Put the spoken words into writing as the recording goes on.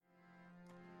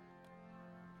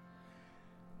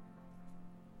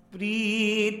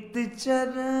प्रीत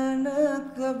चरण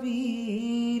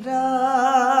कबीरा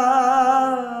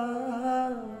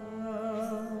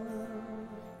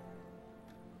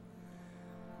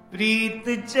प्रीत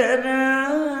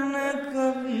चरण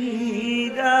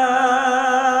कबीरा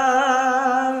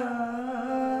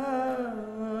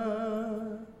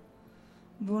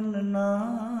बुनना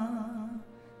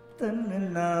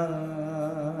तनना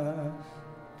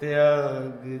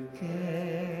त्याग के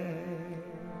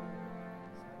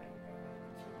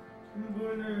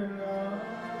बुनना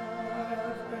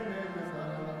तनना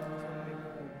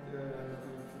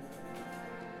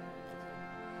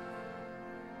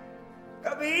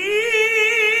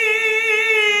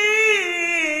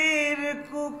कबीर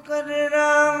को कर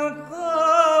राम को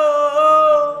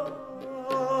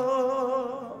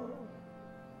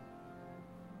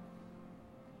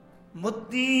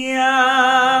मुतिया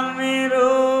मेरो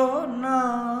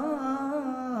नाम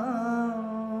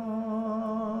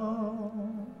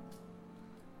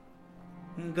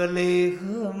गले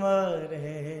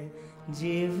हमारे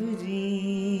जीवरी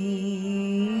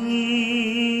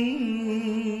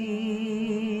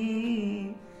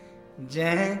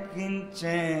जय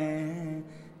किंचे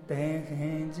तह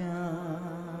जा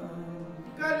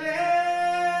गले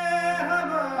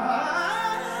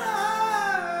हमारे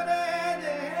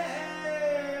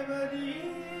देवरी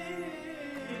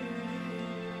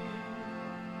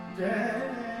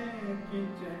जय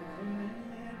किंचे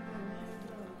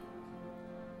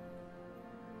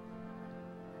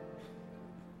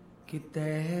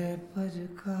किते पर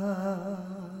का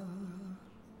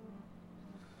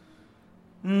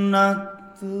न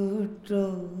टूटो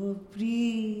प्रीत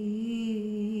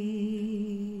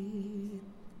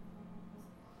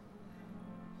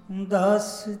दास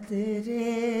तेरे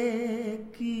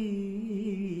की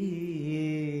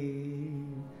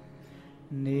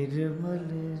निर्मल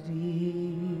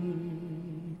रीत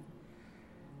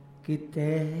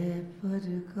किते पर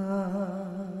का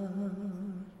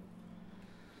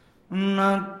न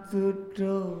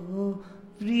टूटो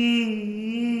प्रीत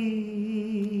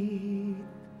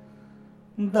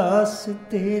दास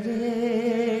तेरे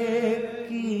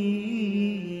की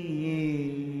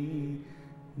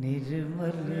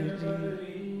निर्मल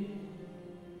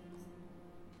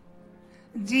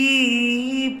जी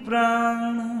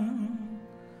प्राण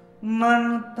मन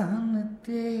तन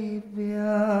ते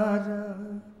प्यारा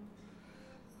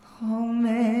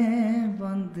हमें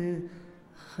बंद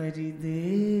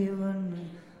हरिदेवन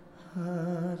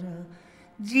हारा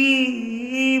जी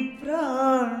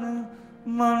प्राण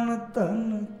मन तन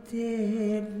ते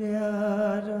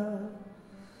प्यारा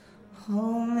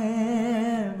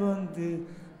हमें बंद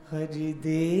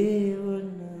हरिदेवन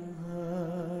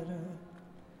हारा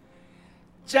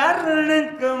चरण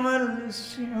कमल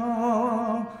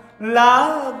स्यों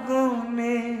लागो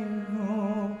ने हो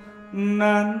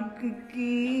नानक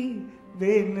की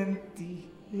बेनती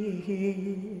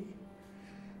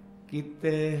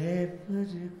किते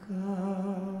पर का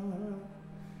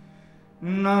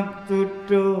न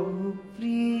टूटो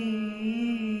प्रीत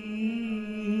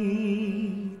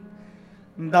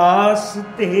दास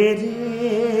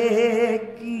तेरे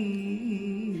की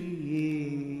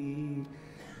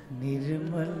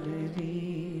निर्मल रे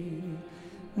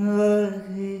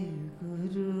वाहे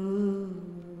गुरु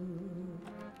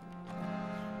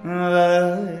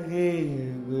वाहे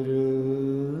गुरु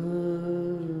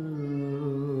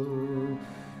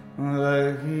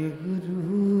वाहे गुरु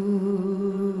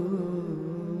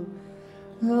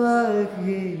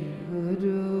वाहे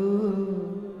गुरु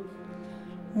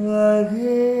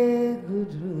वाहे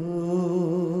गुरु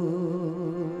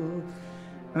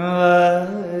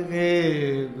वाहे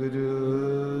गुरु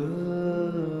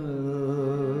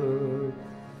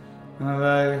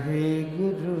वाहे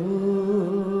गुरु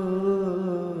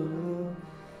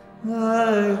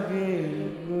वाहे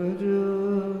गुरु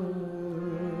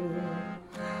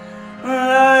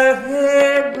वाहे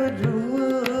गुरु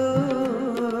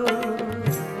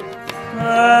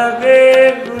वाहे गुरु वाहे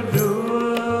गुरु वाहे गुरु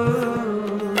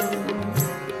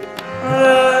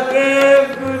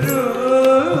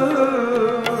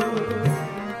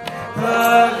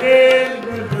वाहे गुरु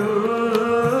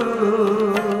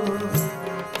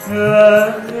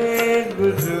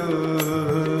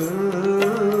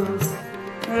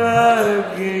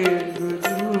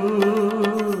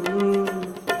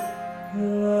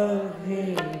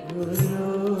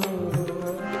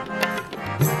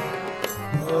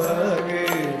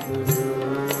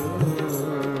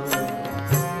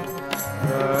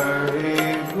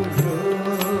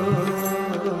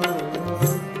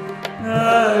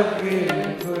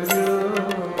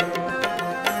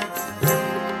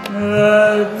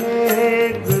वाहे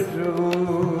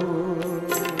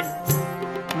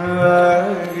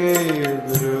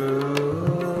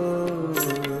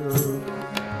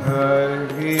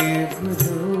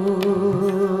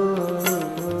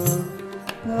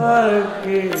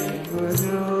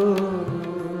ਵਾਹਿਗੁਰੂ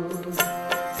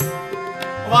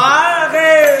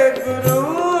ਵਾਹਿਗੁਰੂ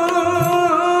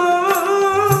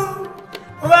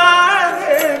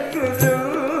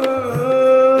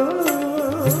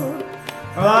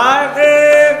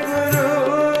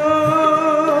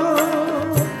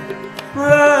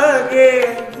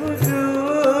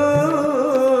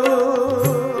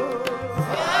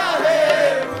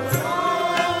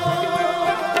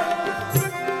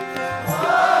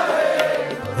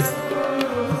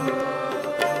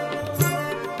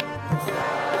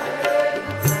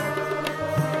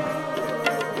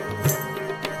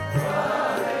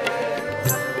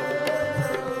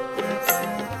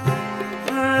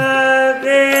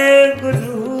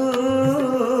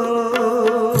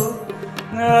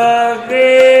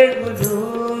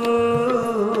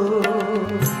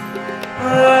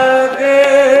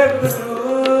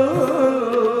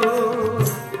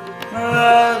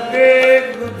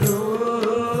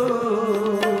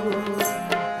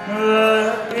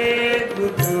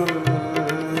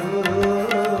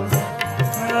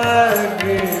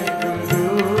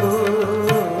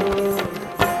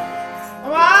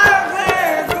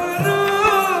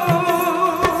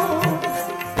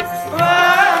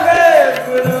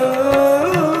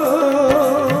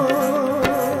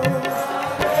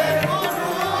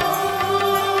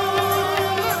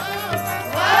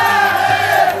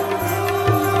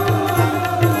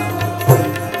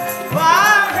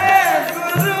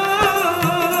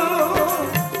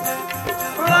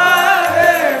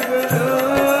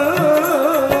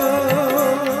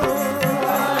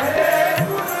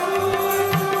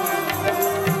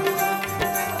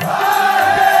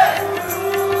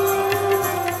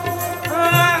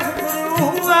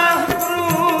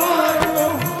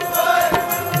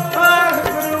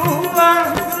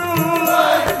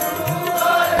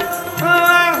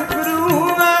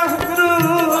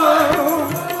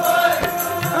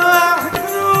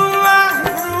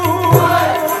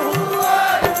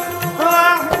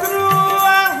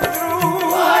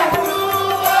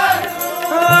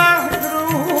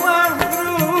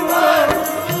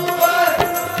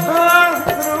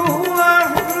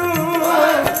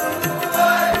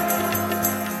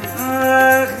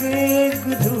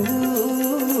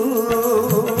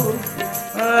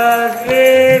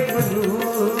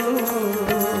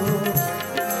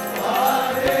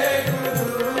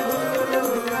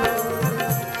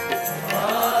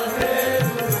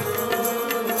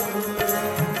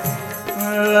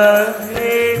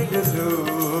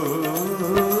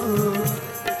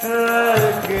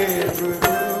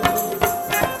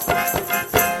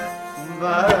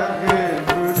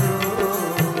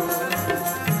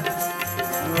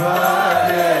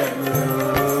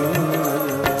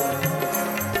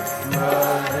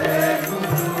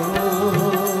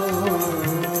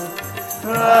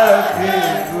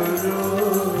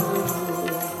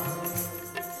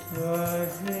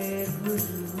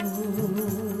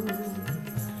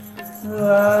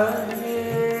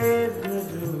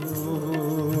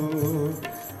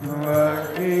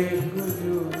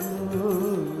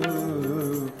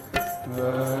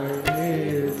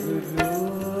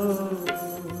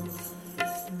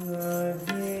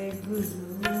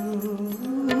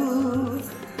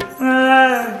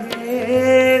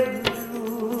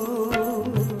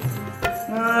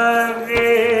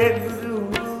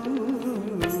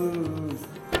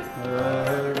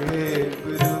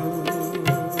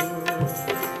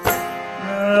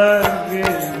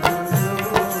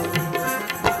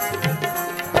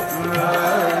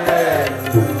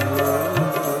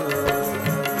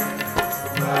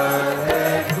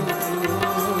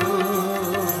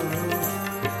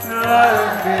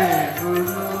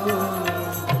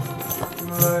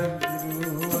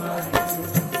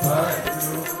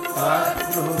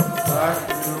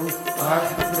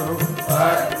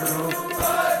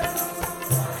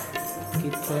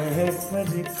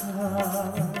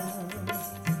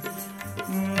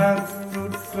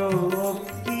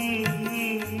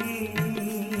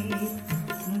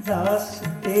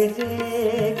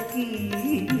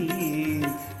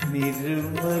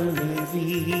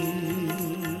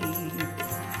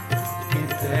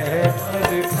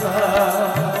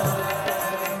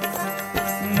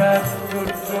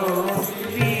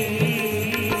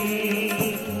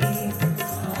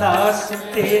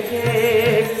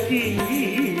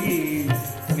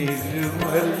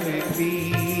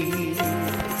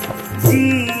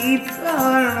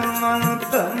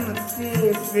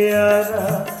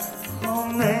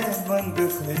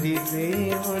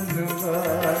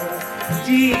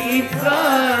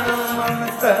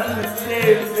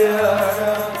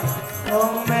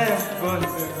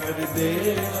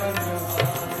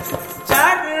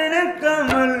Chad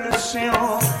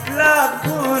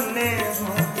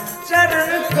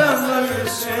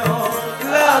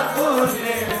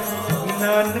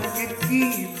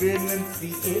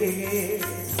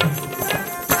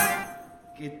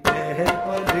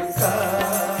पर का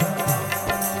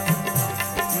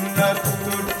न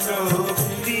टूटो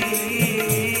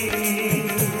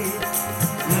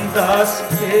दास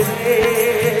तेरे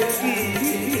की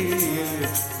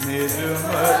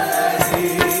निर्मली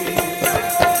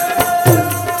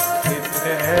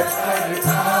कितने पर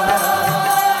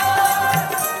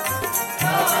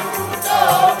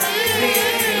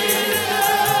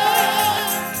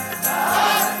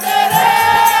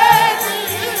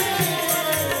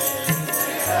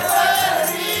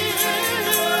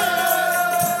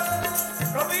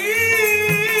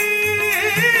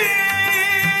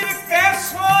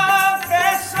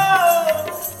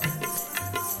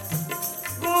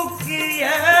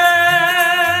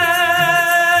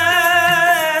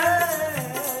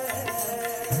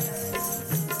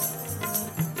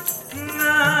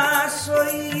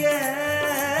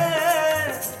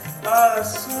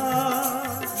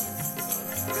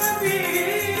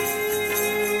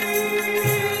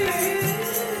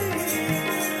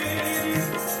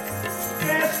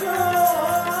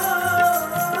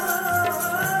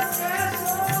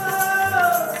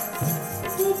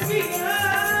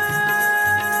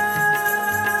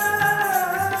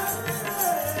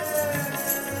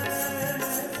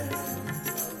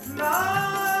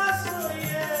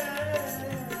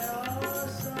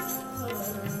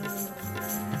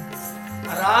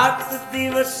रात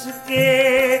दिवस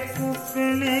के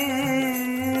कुकने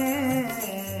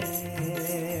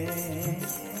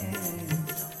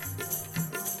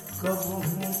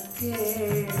कबहू के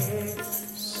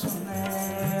सुने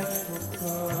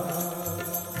पुकार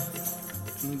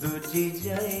दूजी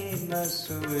जाए न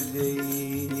सूझई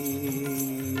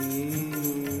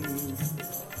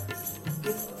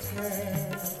किथे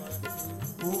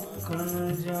उकण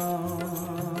जाऊं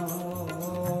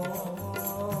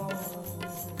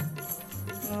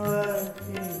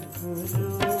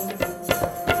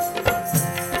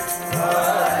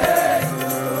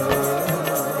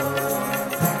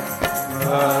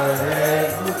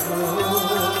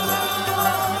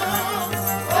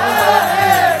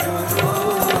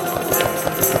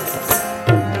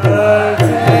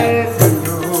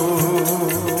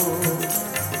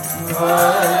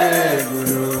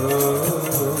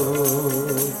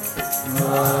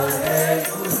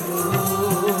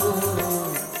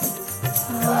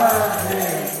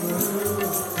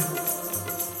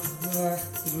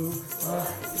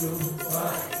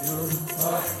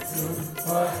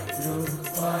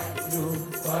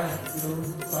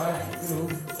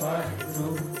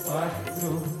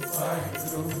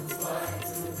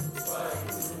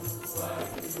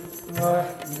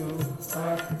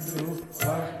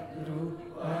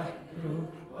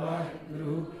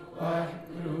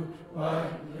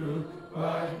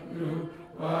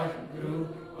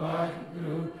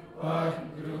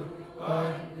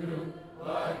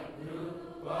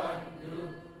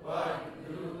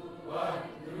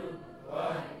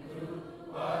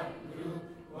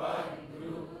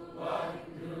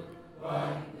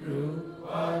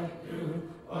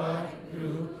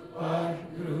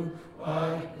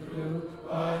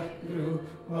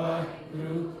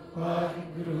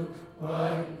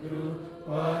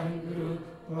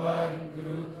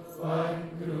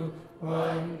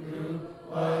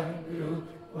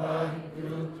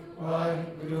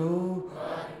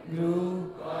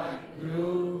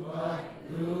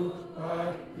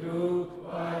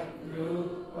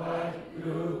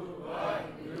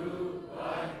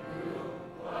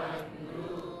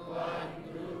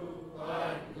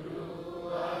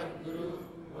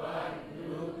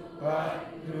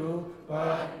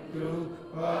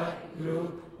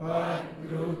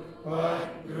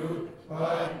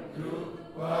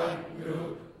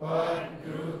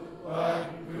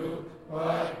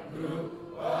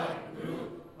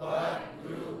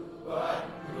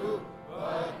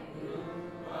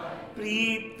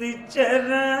प्रीत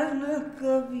चरण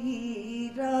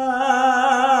कबीरा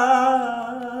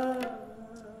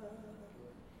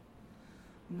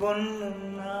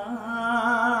बनना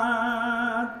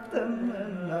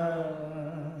तमना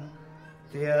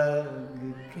त्याग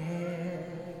के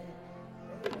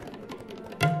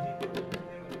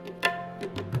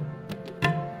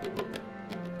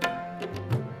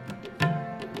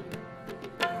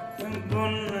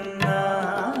बनना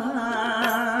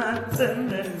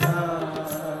तमना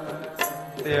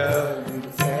त्याग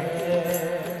के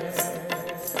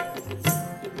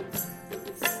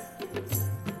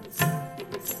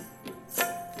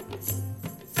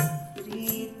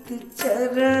प्रीत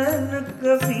चरण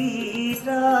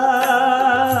कबीरा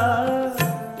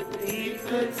प्रीत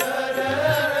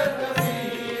चरण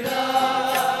कबीरा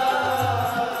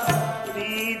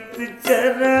प्रीत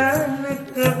चरण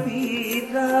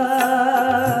कबीरा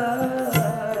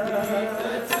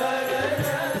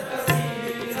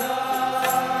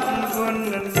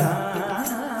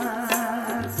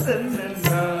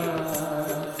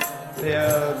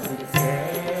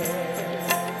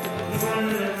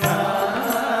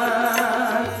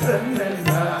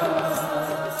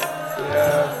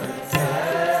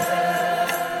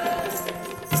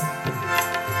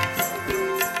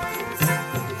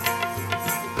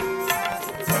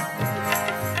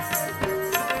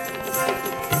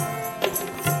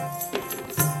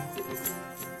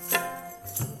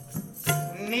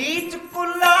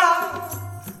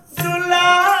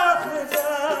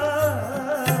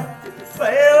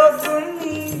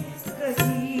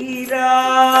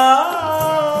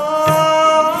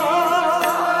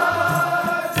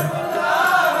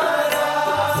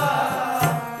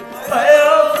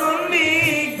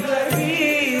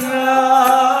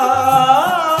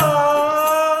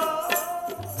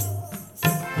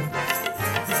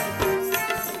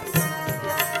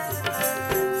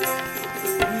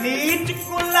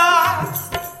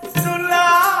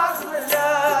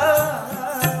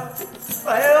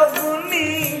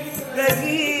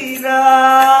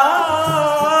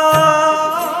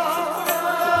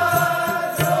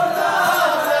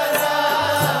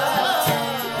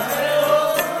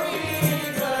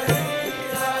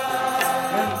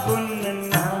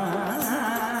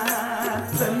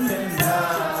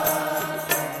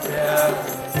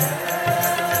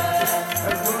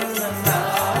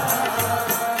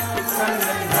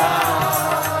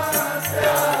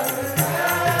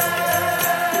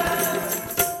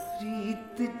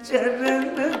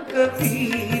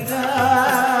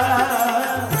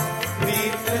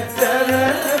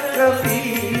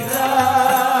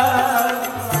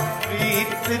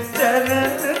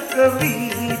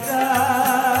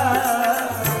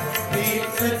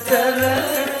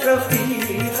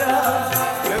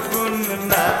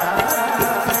ਗੁੰਨਾ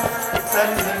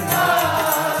ਤਨਨਾ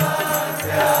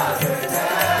ਪਿਆਰ ਹੈ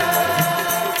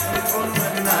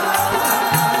ਗੁੰਨਾ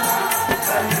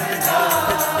ਤਨਨਾ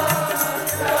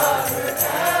ਪਿਆਰ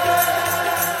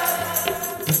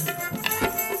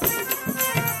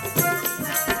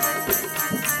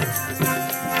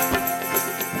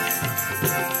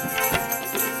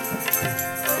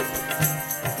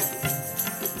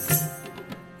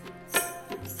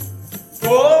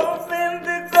ਗੋਬਿੰਦ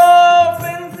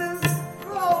ਗੋਬਿੰਦ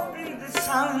ਗੋਬਿੰਦ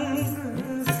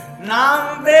ਸੰਗ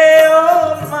ਨਾਮ ਦੇਓ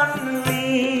ਮਨ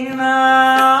ਲੀਨਾ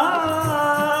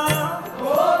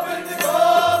ਗੋਬਿੰਦ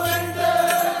ਗੋਬਿੰਦ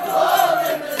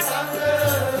ਗੋਬਿੰਦ ਸੰਗ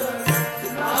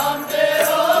ਨਾਮ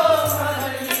ਦੇਓ ਮਨ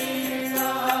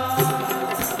ਲੀਨਾ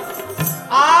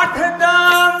ਆਠ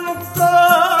ਦਾਮ ਕੋ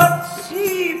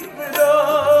ਛੀਪਰੋ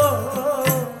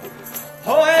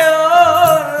ਹੋਇਓ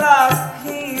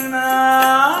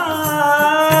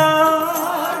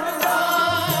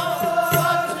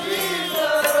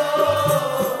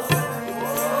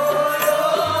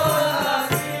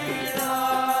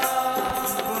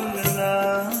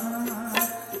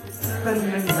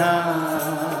ਤਨਨਾ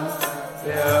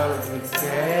ਪਿਆਰ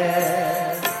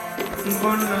ਹੈ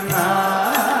ਗੁੰਨਾ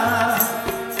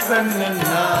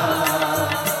ਤਨਨਾ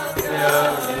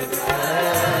ਪਿਆਰ ਹੈ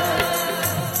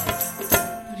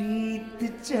ਪ੍ਰੀਤ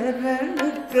ਚਰਨ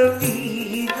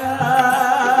ਕਬੀਰਾ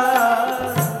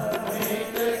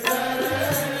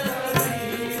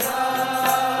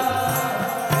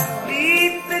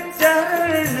ਪ੍ਰੀਤ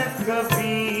ਚਰਨ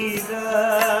ਕਬੀਰਾ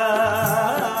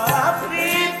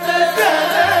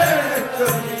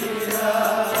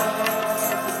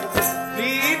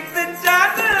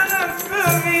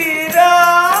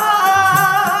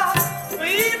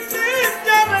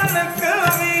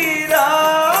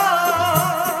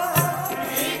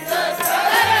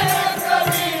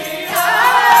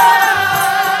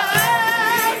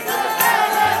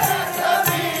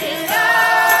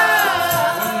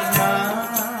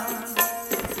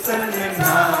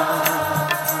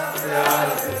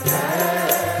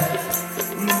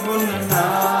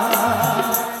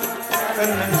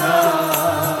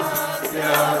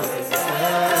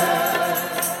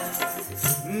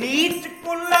ਨੀਚ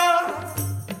ਕੁਲਾ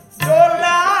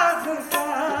ਡੋਲਾ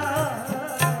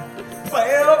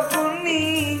ਪਇਓ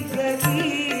ਗੁਨੀ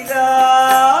ਗਰੀਰਾ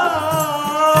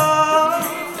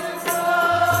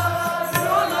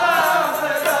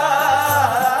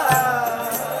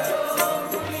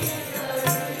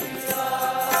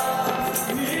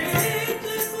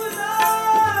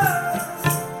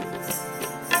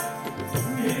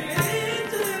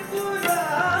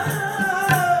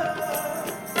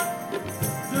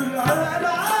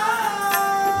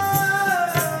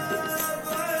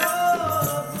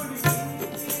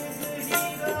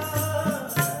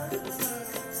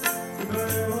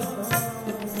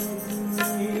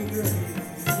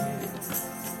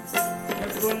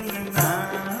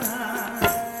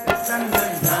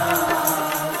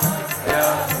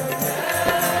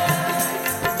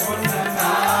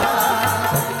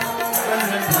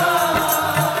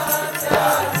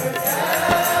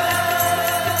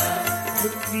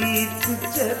ਪ੍ਰੀਤ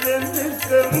ਚਰਨ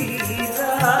ਕਬੀਰਾ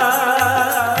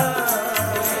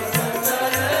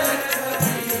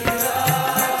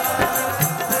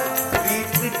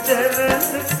ਪ੍ਰੀਤ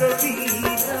ਚਰਨ ਕਬੀਰਾ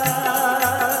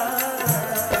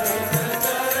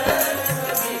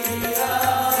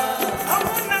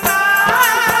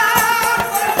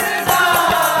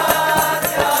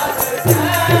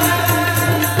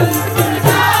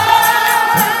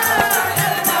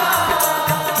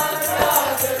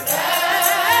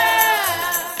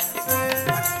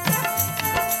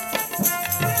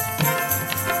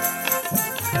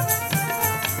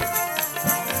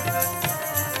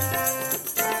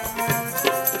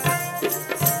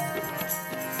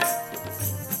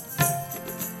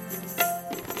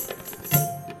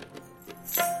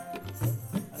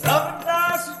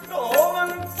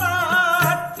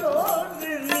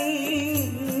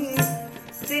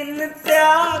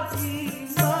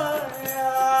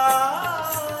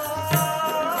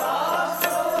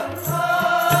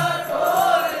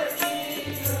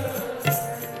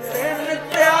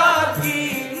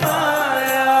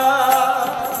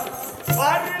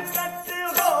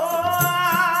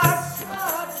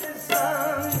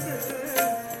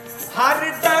ਹਰ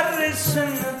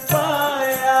ਦਰਸ਼ਨ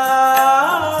ਪਾਇਆ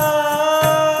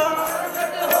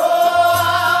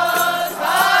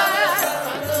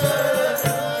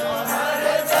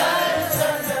ਹਰ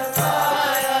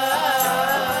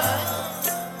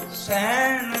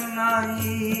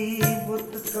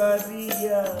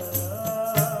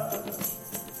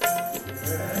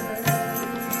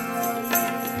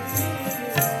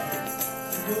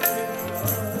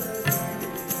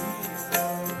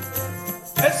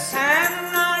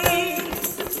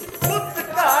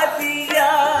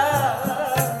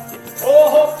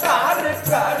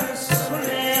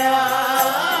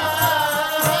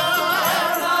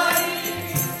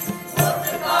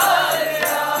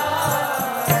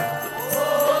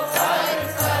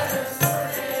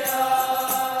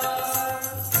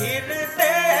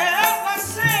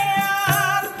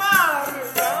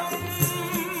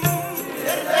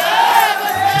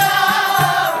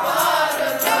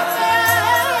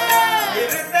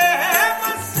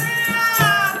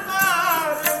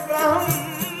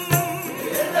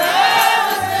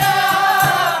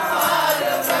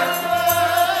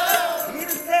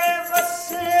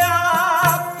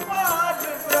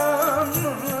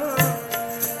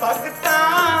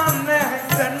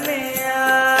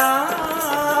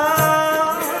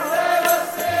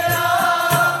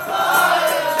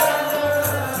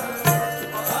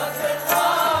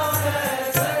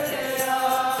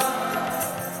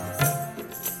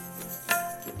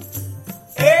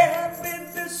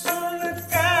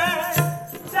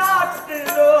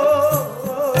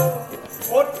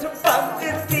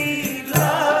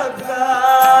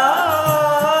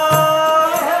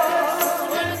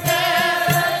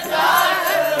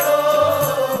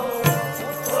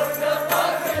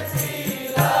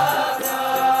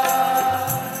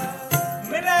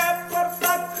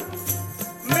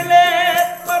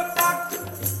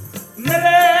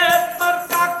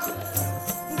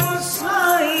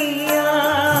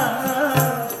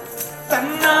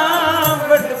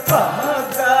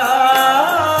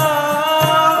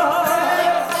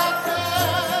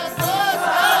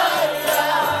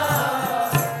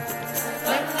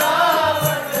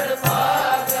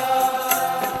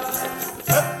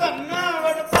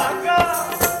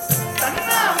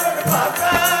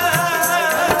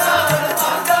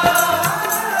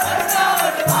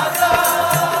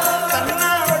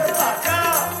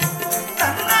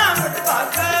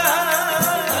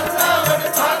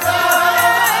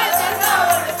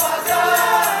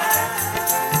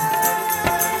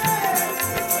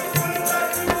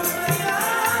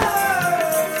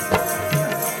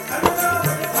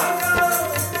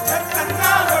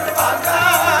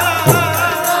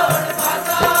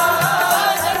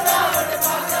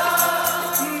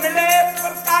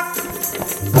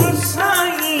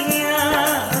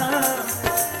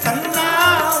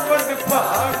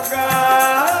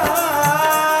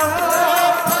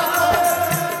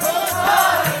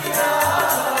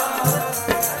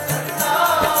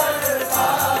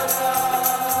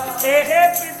ਇਹ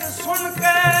ਬਿਦ ਸੁਣ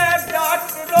ਕੇ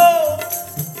ਡਾਕਟਰੋ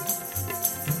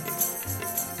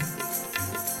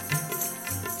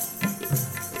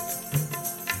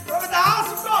ਰਵਿਦਾਸ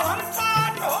ਢੋਲ ਪਾ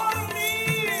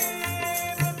ਢੋਲਨੀ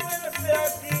ਬਿਨ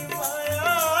ਪਿਆਸੀ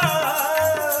ਮਾਇਆ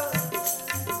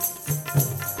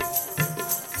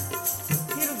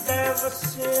ਹਿਰਦੈ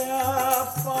ਵਸਿਆ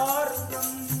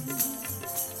ਪਾਰਬ੍ਰਹਮ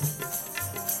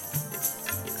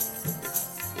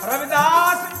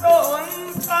ਰਵਿਦਾਸ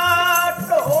ਢੋਲਤਾ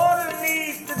ਢੋਲ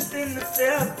ਨੀਤ ਤਿਨ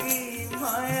ਤਿਆਗੀ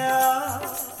ਮਾਇਆ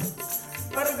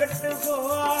ਪ੍ਰਗਟ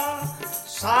ਹੋਆ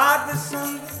ਸਾਧ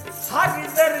ਸੰਗ ਹਰਿ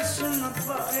ਦਰਸ਼ਨ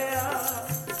ਪਾਇਆ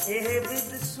ਇਹ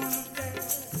ਵਿਦ ਸੁਣ ਕੇ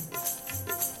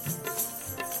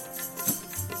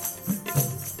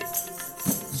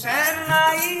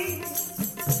ਸੈਨਾਈ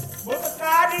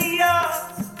ਬੁੱਧਕਾਰੀਆ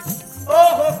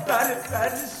ਉਹ ਕਰ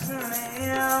ਕਰ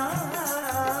ਸੁਣਿਆ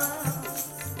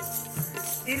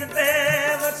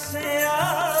ਹਿਰਦੇ ਵਸਿਆ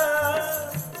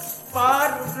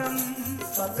ਪਾਰਬ੍ਰਹਮ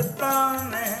ਭਗਤਾਂ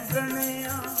ਨੇ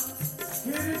ਗਣਿਆ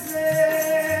ਹਿਰਦੇ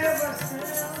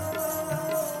ਵਸਿਆ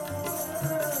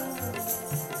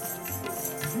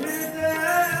ਹਿਰਦੇ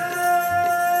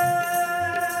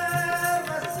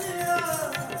ਵਸਿਆ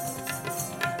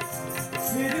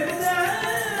ਹਿਰਦੇ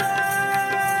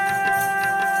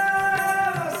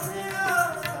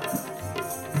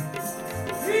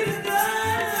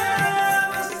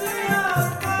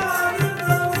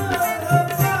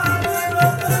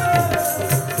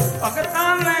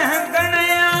ਭਗਤਾਂ ਨੇ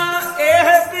ਗਣਿਆ ਇਹ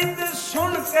ਬਿਦ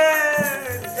ਸੁਣ ਕੇ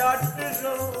ਜੱਟ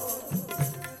ਰੋ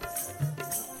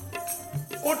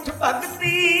ਉੱਠ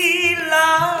ਭਗਤੀ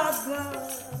ਲਾਗ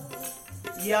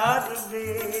ਯਾਰ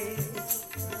ਵੇ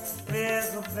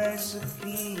ਵੇਗ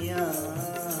ਬੈਸਕੀਆਂ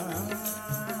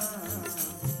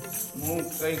ਮੂੰ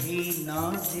ਕਹੀ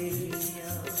ਨਾ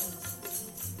ਜਿਆ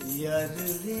ਯਾਰ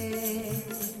ਵੇ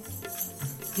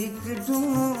ਇੱਕ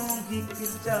ਡੂੰਘ ਇੱਕ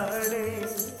ਚਾੜੇ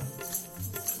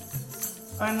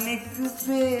ਅਨੇਕ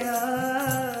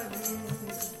ਪਿਆਰੇ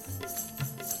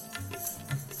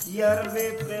ਯਾਰ ਵੇ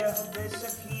ਪਿਆਰ ਦੇ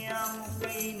ਸਖੀਆਂ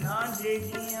ਮੁਕਈ ਨਾ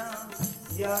ਜੇਗੀਆਂ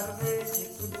ਯਾਰ ਵੇ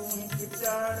ਇੱਕ ਡੂੰਘ ਇੱਕ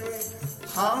ਚਾੜੇ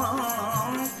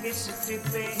ਹਾਂ ਕਿਸ ਤੇ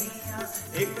ਪਈਆਂ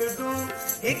ਇੱਕ ਡੂੰਘ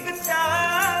ਇੱਕ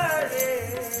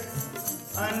ਚਾੜੇ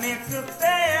ਅਨੇਕ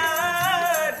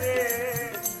ਪਿਆਰੇ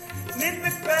ਨਿਤ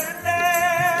ਕਰਦੇ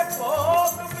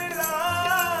ਭੋਗ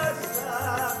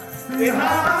ਵਿਲਾਸਾ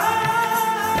ਵਿਹਾਰ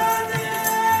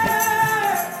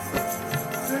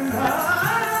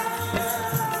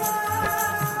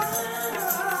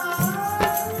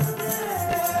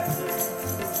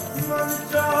ਮਨ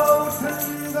ਚਾਉ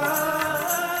ਠੰਗਾ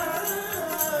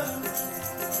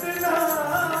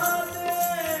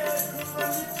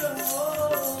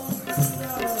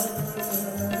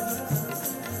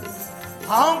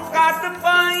ਹਾਂ ਕੱਟ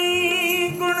ਪਾਈ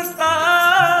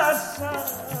ਗੁਣਤਾਸਾ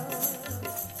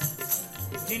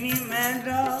ਜਿਨੀ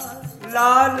ਮੈਂਡਾ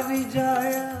ਲਾਲ ਵੀ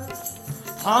ਜਾਇਆ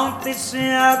ਹਾਂ ਤਿਸ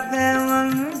ਆਗੇ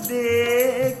ਮਨ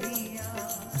ਦੇ ਗਿਆ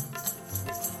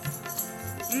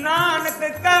ਨਾਨਕ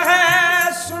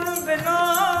ਕਹੇ ਸੁਣ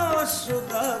ਬਿਨੋ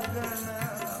ਸੁਭਾਗਨ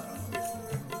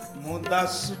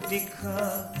ਮੁਦਸ ਦਿਖਾ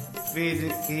ਫਿਰ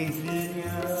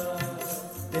ਕਹੀਆ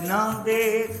ਬਿਨਾ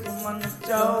ਦੇਖ ਮਨ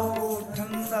ਚਾਉ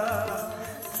ਠੰਡਾ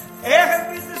ਇਹ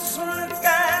ਬਿਦ ਸੁਣ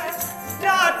ਕੇ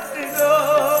ਜੱਟ ਰੋ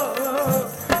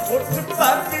ਉੱਠ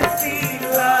ਭਗਤੀ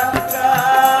ਲਾਗਾ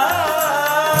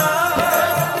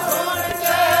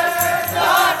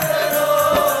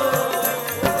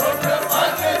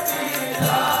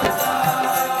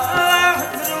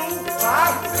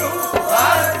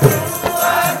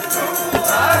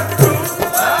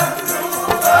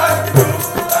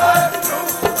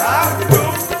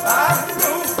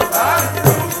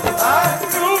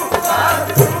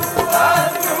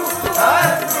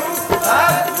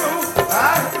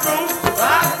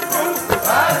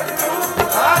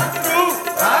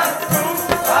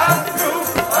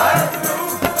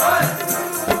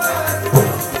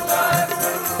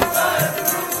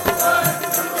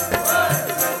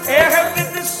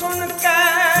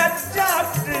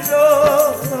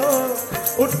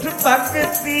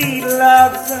ਭਗਤੀ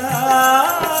ਲਾਗਾ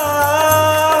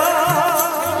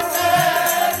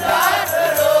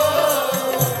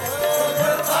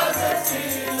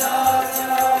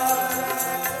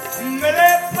ਮਿਲੇ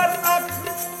ਪਤਕ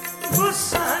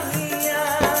ਗੁਸਾਨੀਆਂ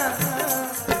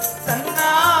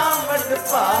ਤਨਾ ਵਡ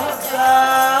ਭਾਗਾ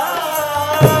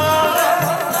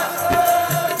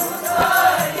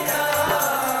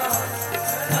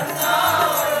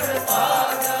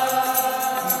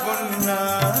ਗੁਨਾ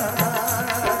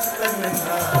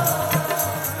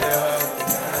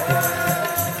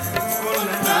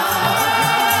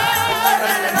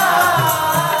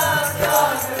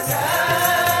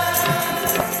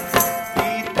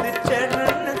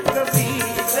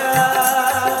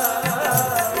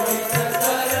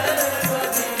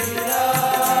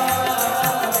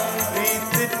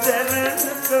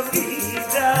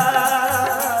कबीरा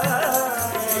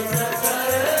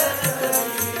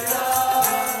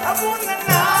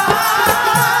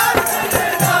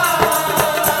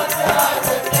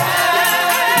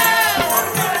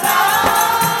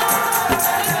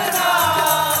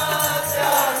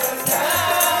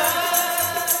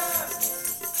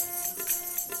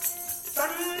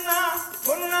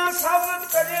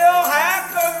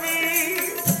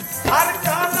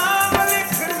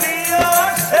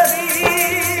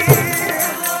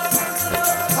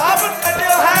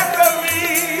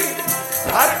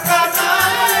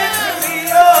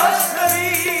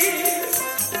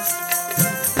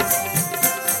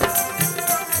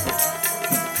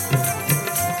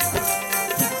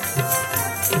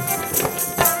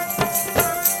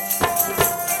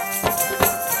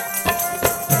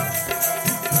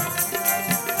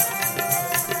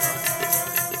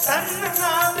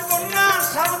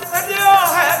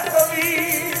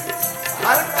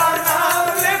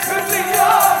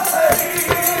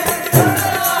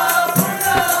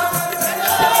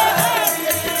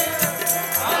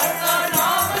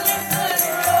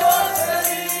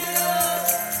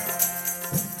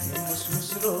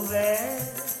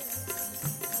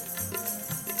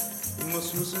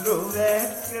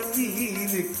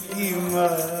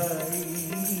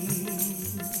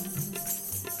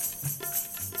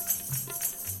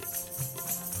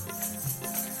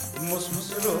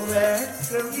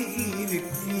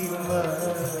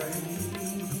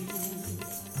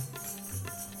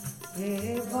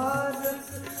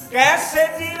कैसे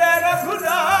जीवे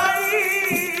रघुराई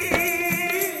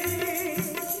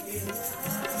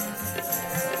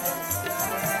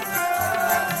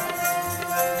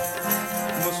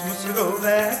मुसमुस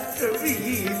रोवे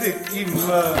कबीर की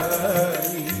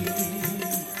माई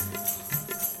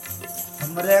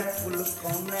हमरे कुल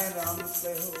कौने राम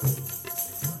कहो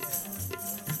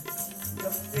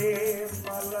जब ते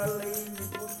माला लई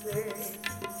पुते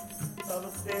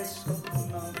तब ते सुख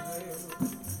न गयो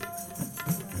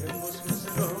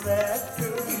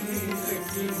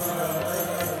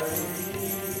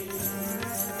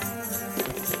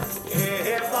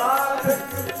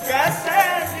कैसे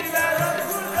जीवे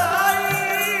रघुराई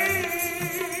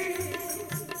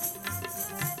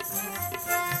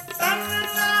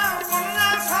तन्ना मुन्ना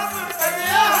सब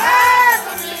करिया है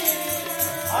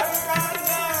हर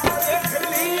काना देख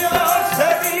लियो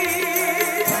शरीर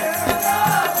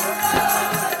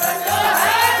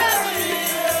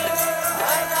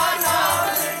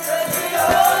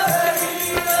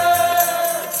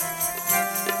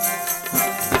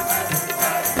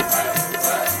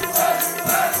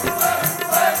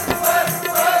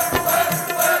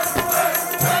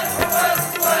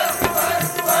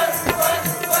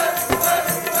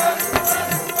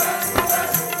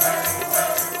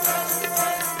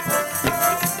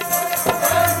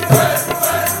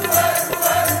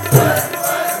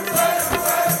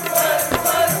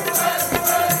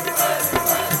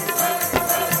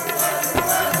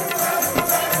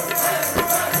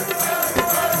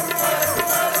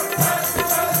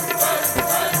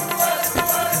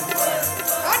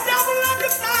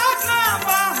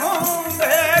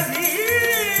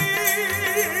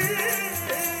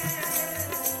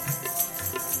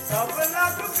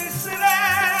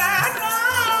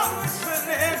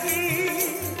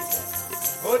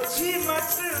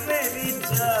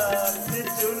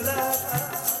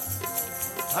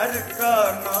हर का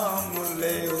नाम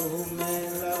ले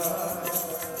मेरा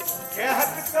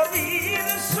कहत कबीर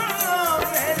सुनो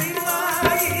मेरी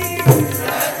माई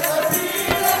कहत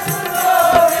कबीर सुनो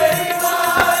मेरी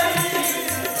माई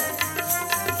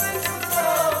सुनो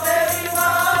मेरी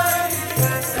माई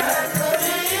कहत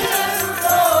कबीर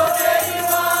सुनो मेरी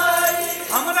माई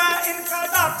हमरा इनका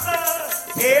दाता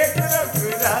एक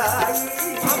रघुराई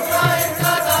हमरा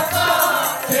इनका दाता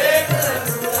एक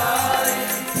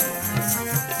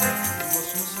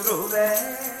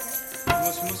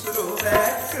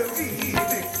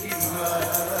कबीर की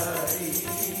माई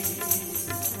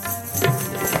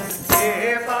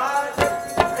ये बात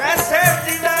कैसे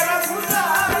जीवे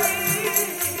रघुराई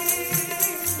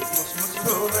मुसमुस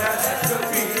रोवे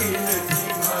कबीर की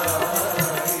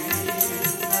माई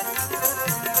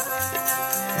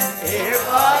ये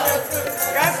बात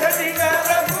कैसे जीवे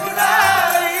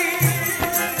रघुराई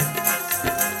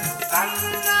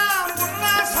अन्ना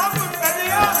मुन्ना सब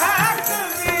करियो है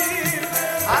कबीर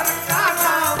हर का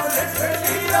नाम लिख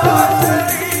लियो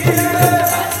शरीर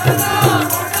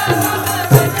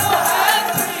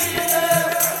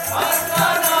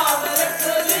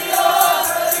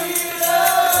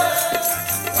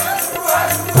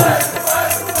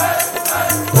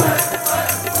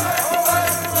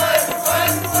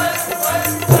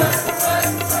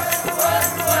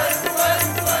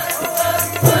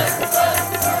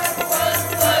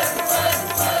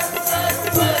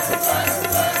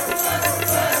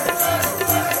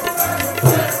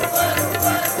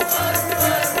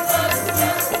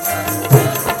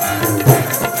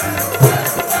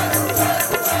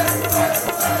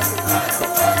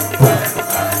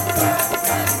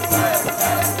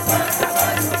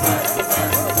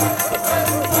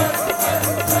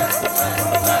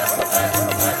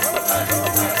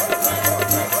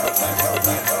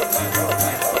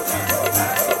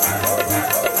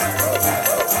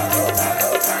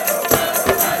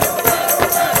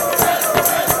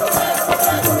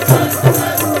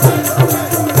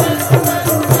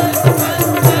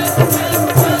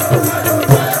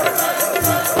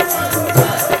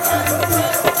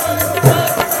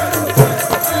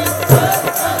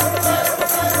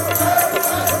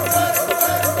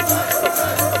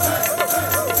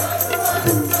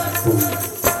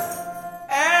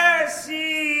ऐसी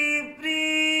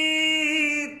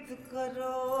प्रीत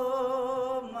करो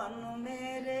मन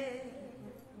मेरे,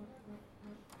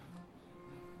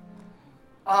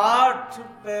 आठ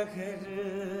पहर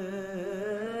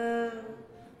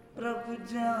प्रभु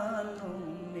जानो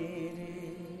मेरे,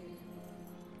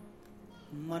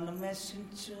 मन में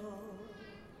सिंचो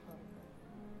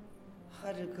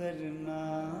हर करना,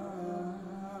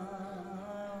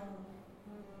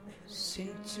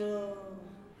 सिंचो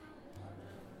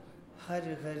हर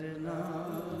हरना,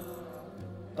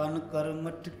 तन कर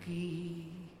मटकी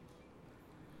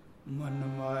मन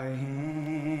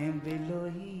माहे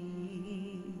बिलोही,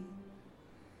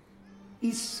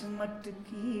 इस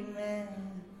मटकी में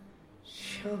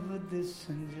शब्द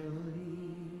संजोई,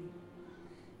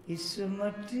 इस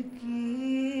मटकी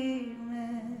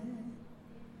में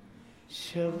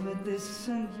शब्द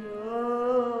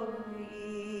संजोई,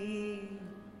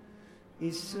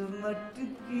 इस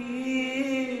मटकी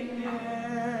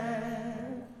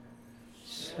में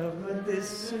शब्द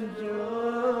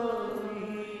संजोई।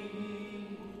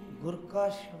 गुर का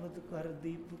शब्द कर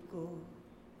दीप को,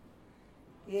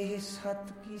 यह सत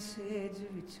की सेज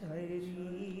विछायरी,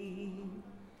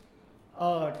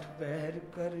 आठ पैर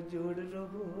कर जोड़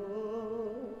रहो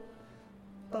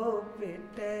तो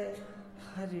बेटे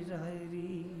हरि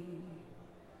रायरी,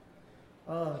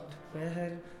 आठ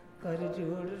पैर कर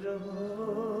जोड़ रहो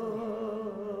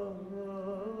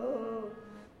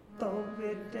तो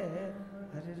बेटे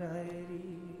हरि रायरी।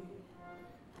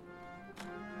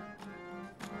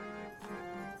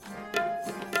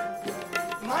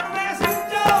 मन में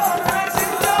सिंचो मन में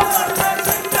सिंचो मन में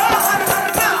सिंचो हर हर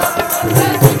नाम, मन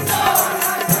में सिंचो हर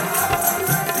हर नाम,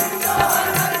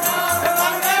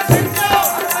 मन में सिंचो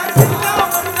हर हर नाम,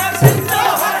 मन में सिंचो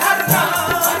हर हर नाम,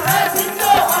 मन में सिंचो हर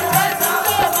हर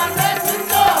नाम, मन में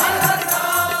सिंचो हर हर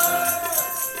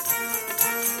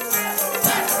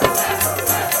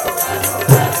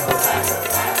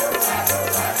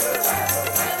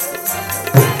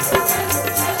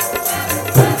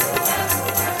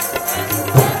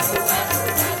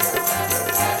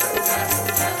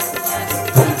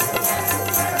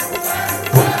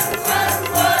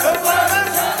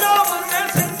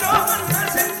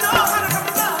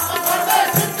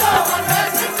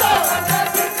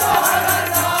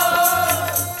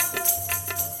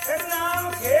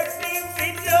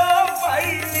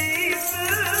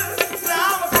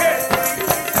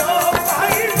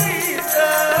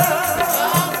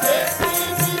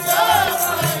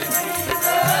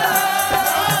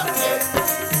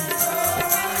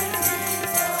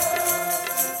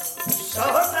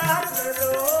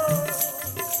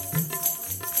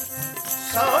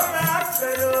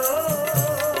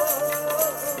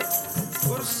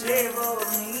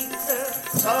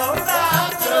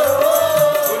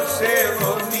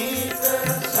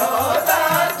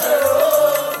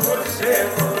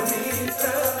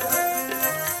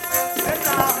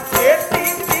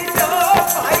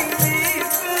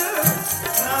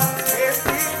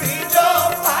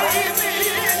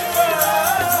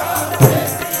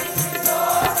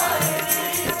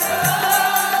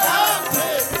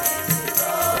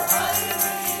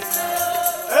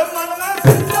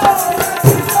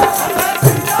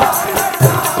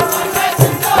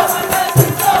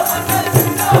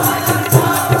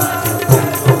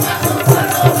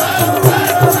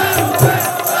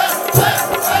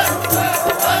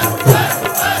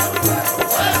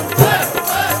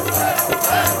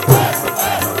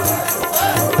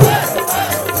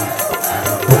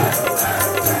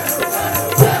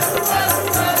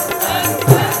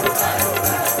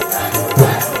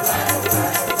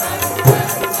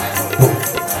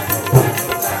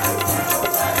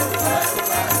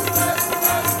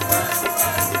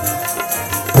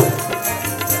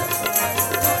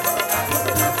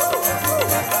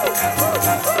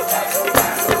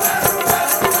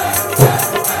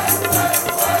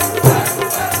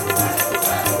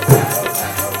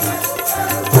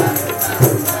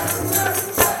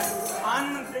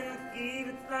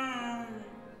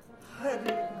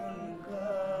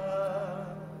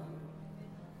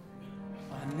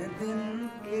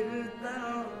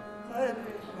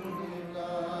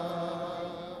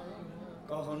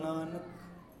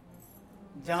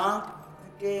जांक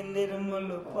के निर्मल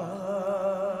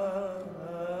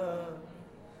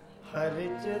हर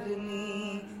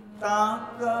चरनी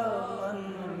ताका मन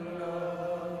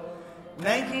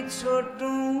नहीं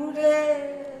छोटू रे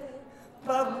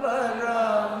बाबा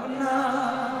राम ना,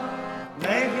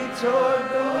 नहीं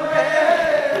छोटू रे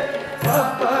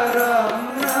बाबा राम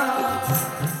ना,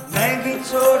 नहीं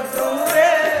छोटू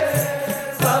रे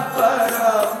बाबा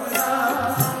राम ना,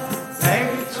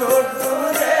 नहीं छोटू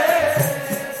रे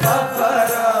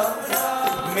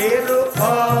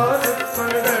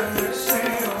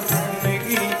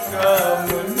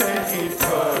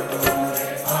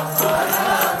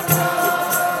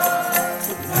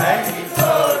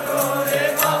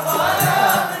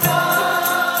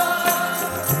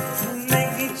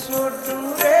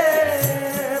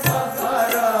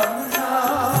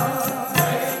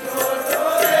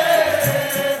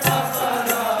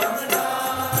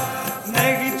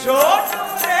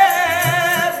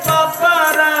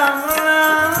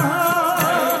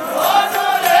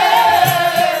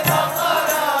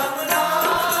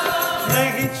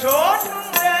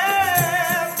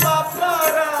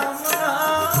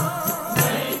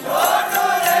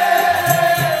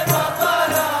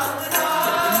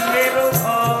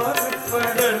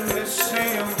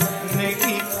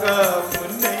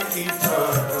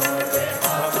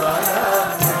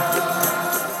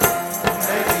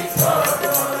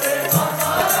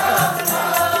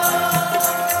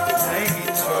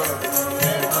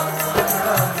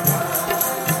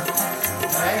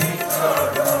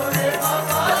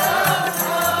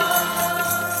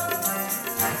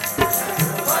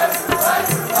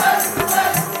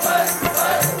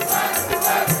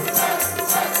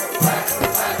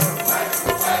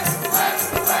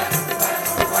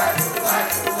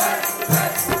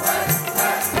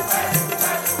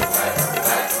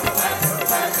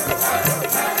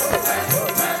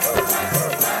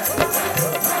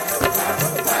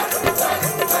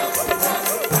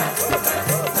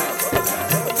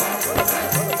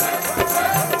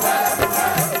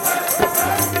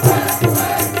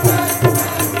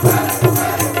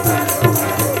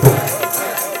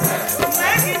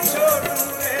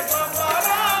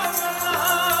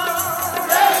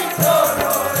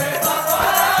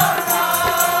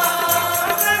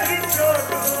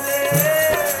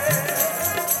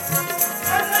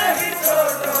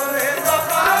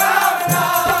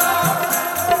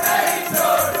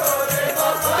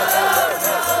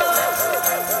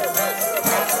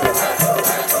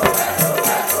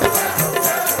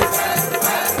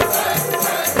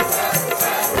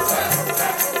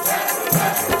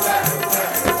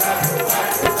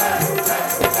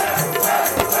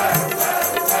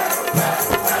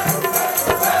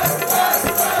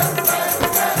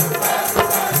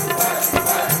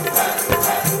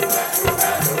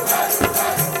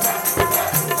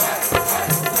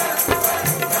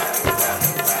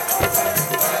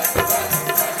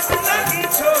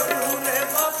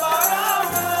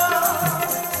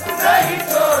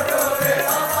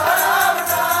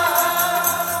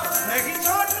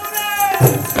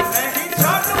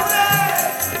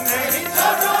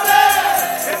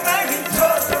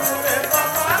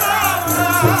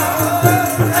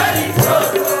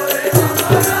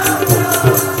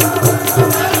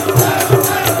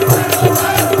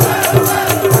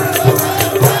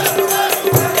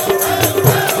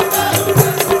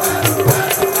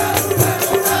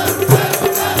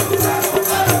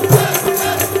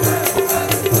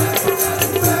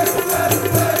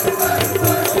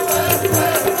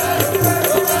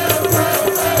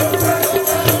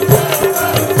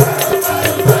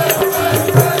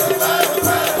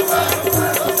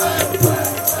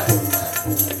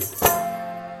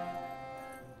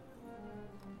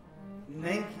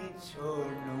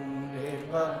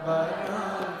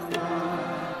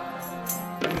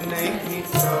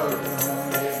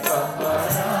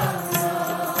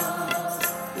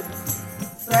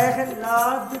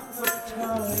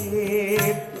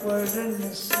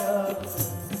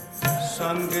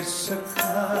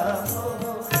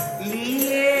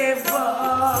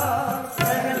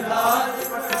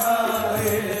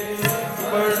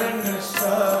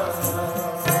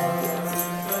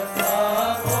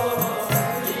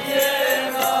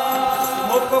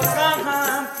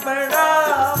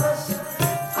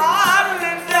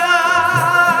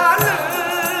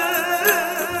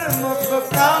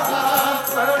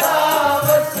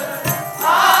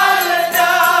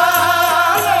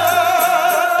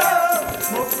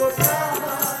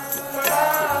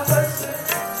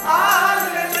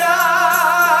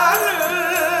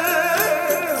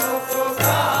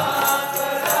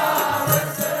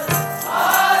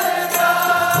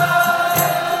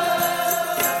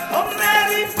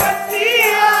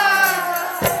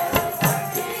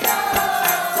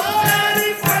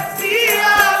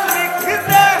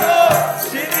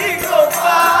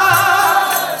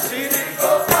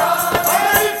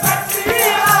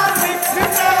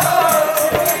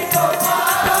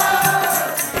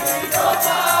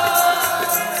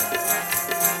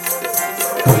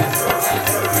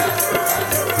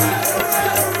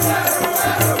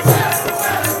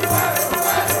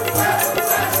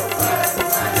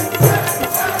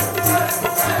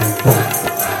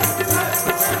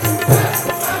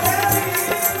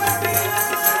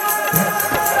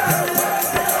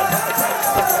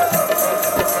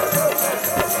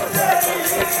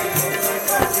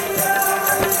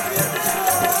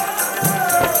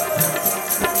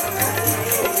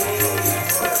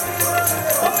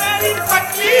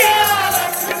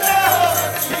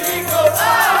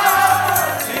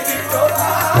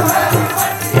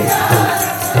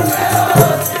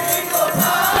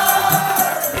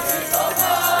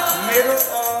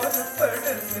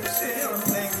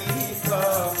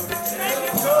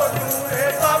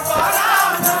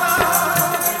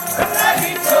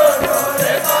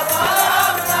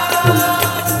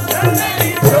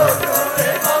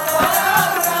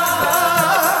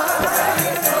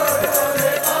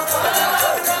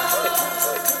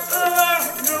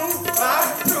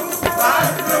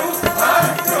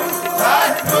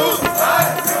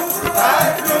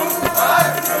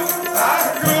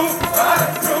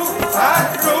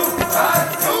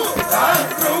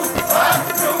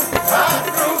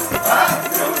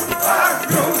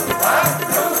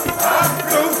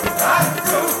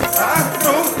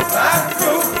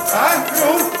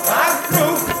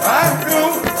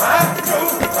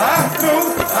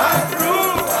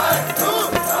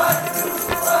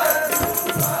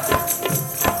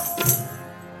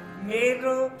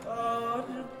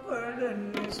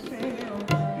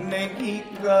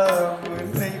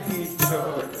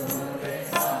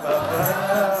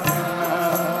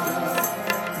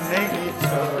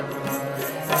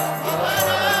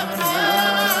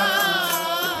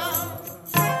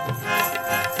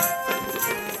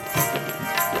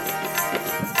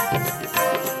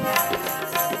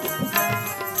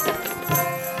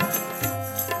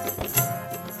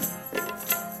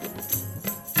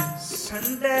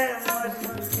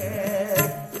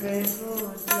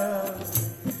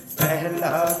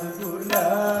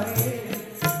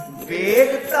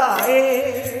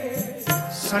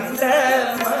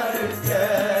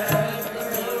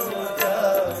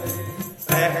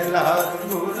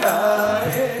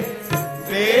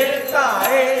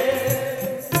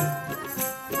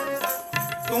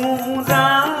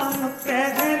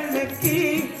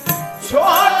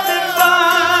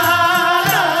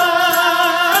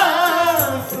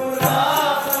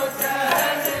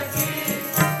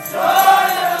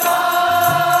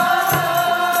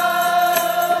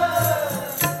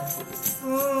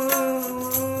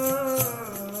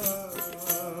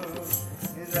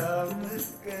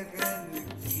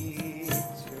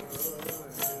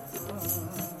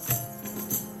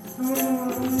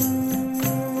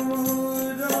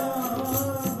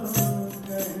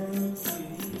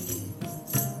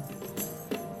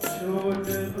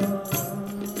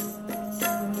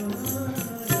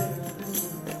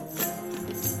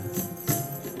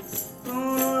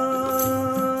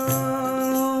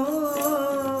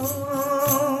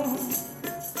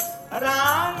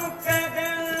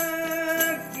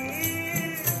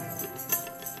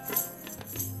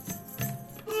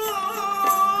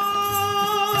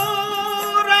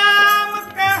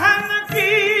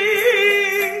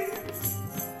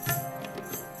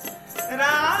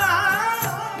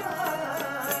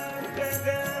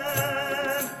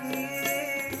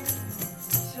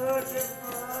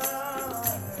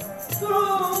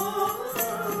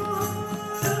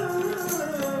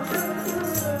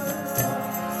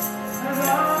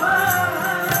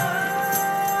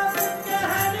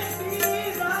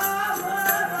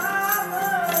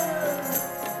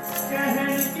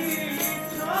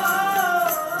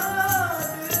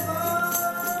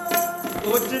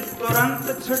तुझ तुरंत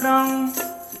छुड़ाऊं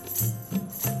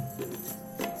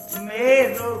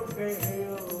मेरो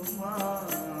कहो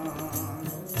मान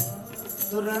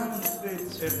तुरंत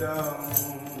छुड़ाऊं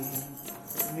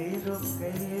मेरो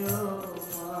कहो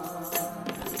मान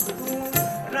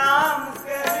राम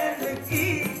कहन की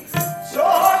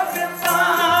छोड़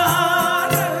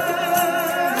पार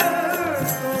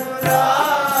तू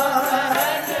राम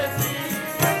कहन की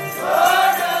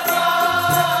छोड़ पार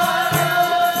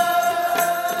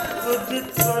तुझ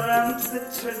तुरंत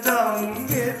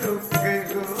छुड़ाऊंगे रुक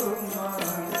गो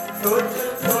मान तुझ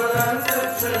तुरंत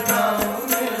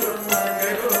छुड़ाऊंगे रुक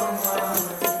गो मान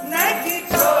नहीं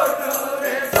छोड़ो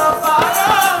रे बाबा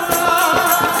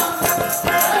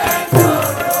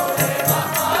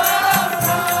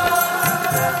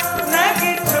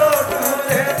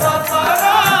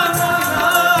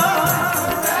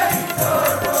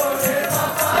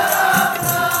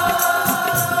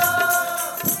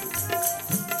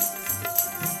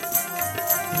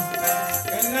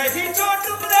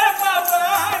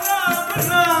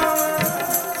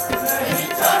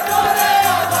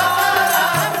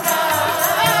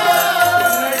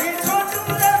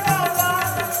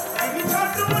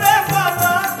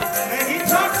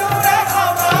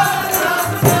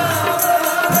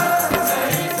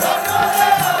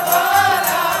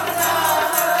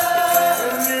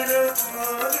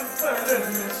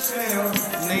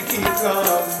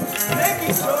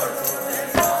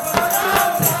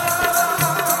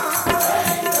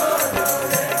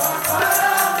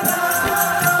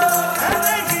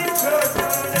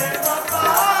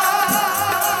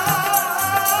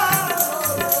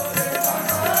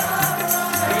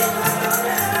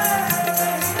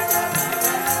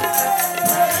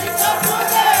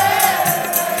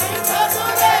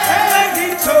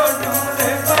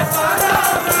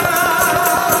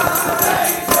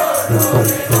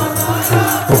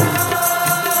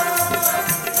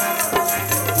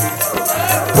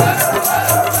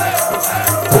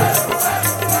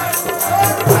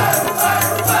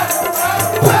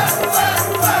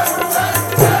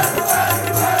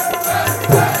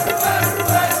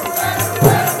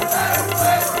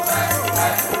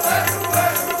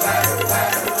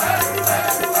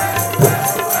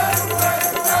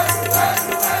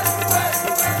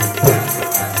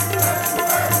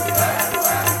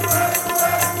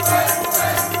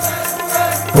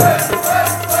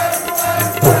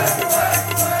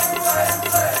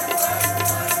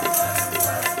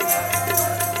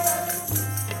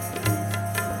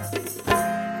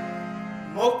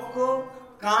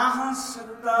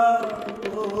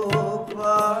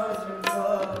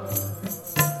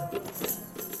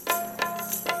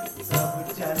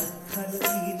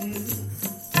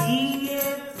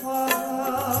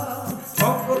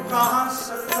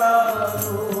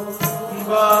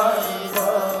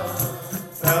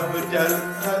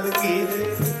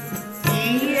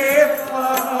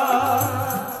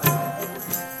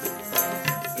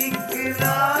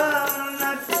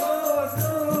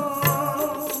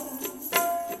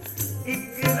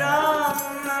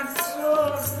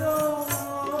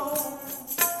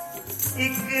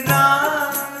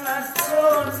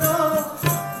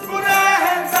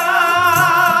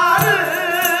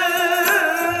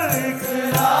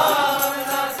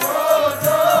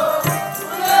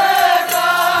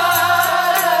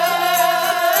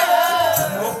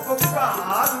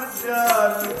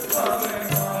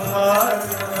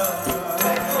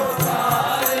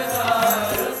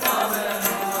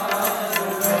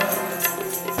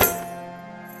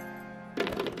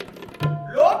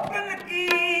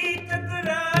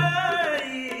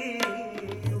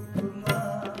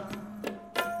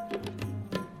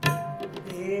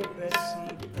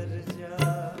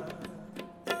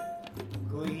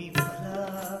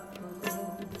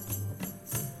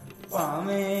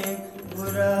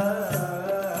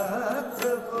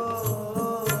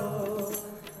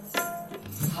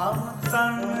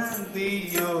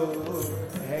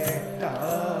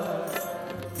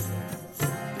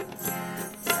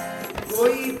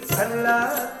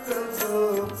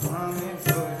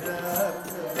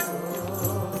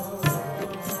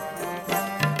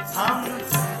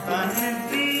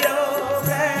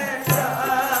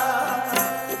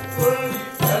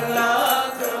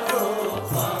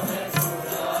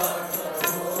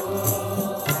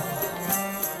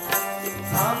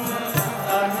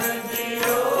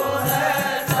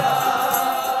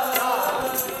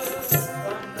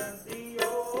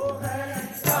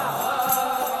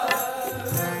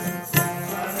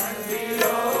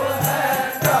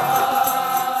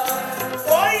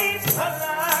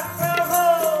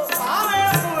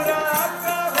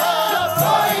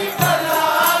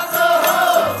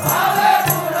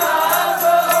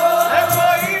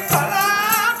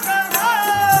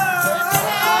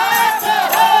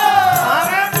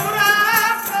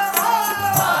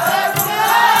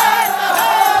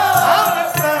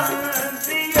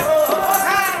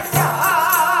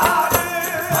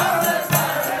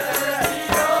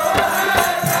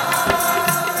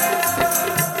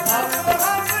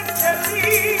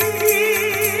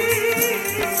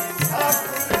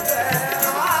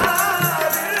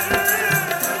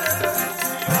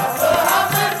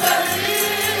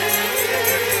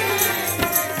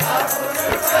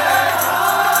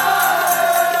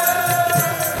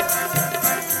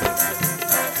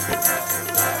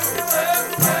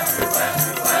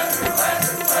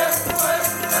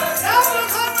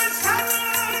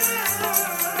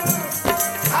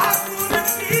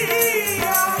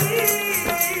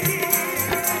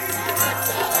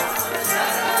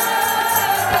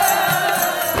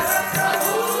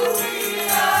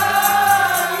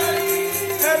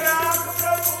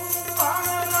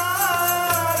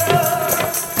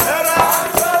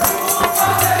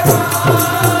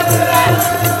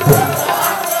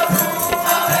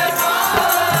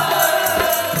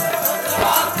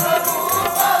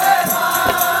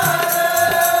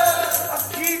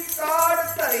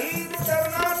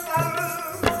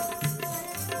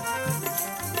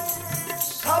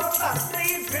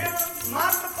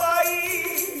कोई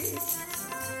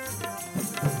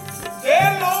ये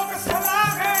लोग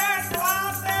सलाह है ता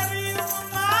तेरी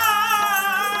उपमा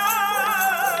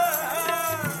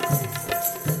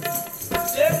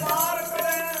जे मार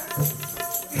करे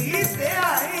पीते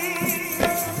आई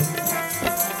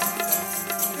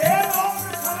ये लोग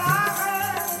सलाह है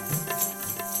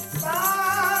ता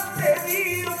तेरी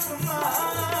उपमा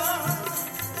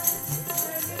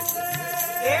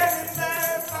ये ता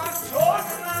छोड़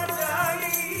ना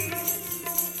जाई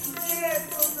ये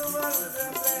तुझ वर्ग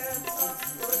में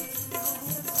कोई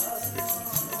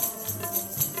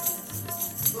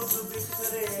तुझ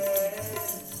बिखरे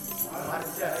मर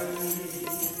जाई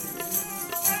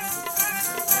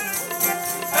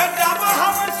जब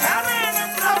हम शरण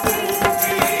प्रभु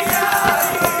की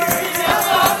आई जब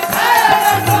हम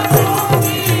शरण प्रभु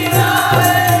की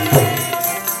आई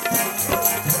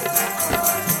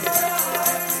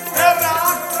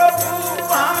राज प्रभु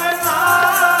भावे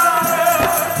मार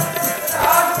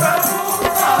राज प्रभु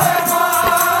भावे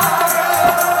मार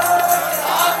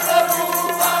राज प्रभु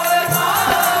भावे मार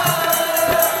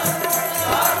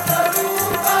राज प्रभु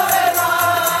भावे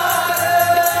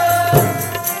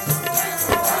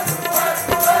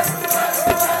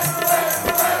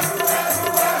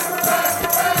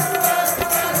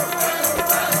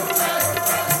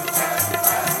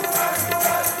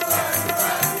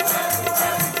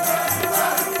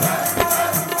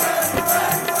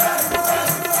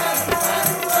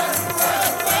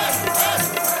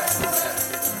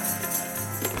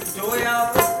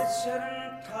जोयावत शरण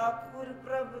ठाकुर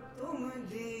प्रभ तुम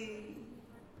जी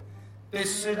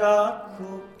तिस राखो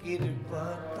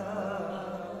कृपाता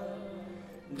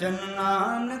जन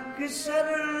नानक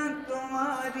शरण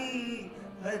तुम्हारी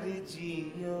हर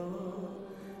जियो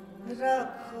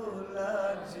राखो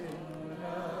लाज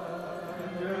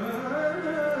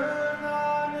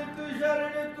नानक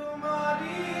शरण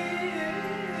तुम्हारी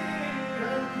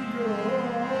हर जियो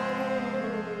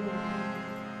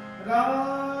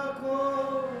राखो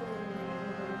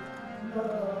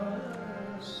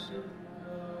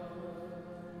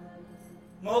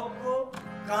मोको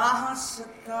कहाँ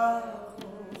सताओ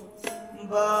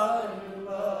बार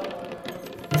बार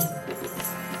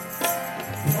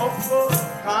मोको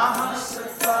कहाँ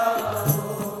सताओ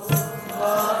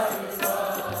बार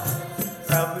बार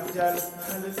सब जल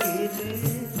थल गिर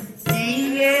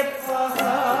दिए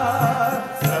पहाड़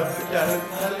सब जल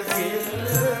थल गिर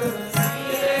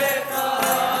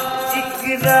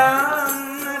राम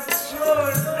न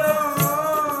छोड़ो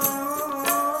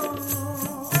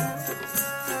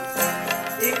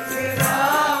एक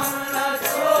राम न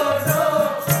छोड़ो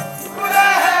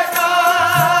गुनहगार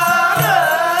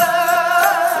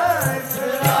एक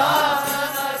राम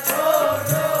न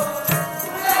छोड़ो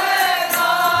गुनहगार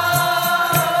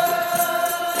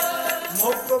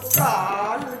मोको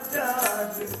काल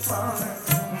जाग पाए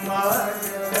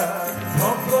माया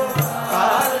मोको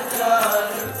काल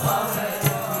जाग पाए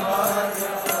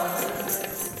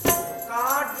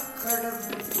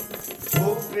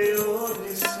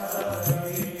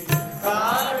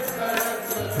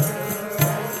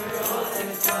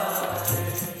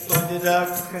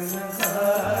रखन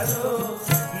हारो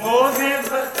मोहे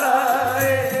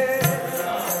बताए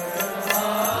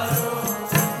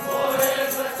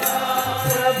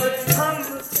सब थम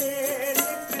से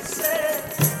लिप से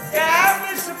कैम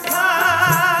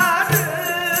सुखार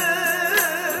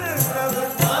सब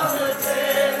थम से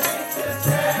लिप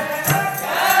से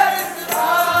कैम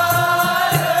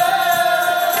सुखार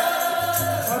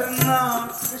और ना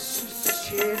कुछ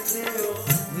छेदो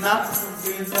ना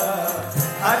विदा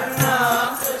हरना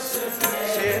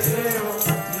शेदेव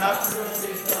नख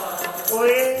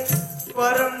कोई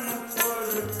परम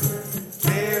पुरख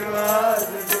देवार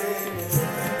दे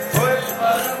कोई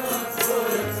परम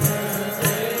पुरख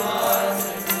देवार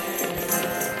दे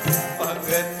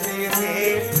भगत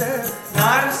हेत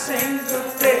नरसिंह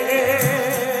पे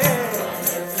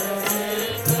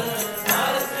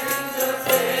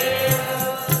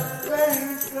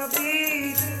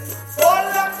कबीर ओ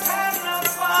लखन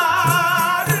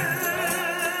पार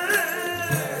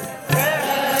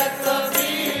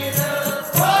कबीर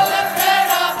ओ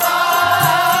लखन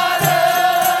पार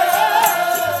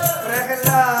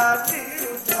प्रहलाद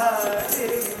उधारे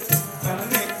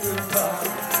अनेक बार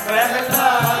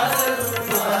प्रहलाद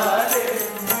उधारे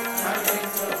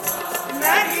अनेक बार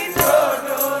नहीं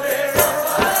छोड़ो रे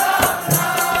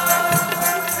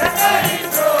नहीं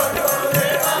छोड़ो रे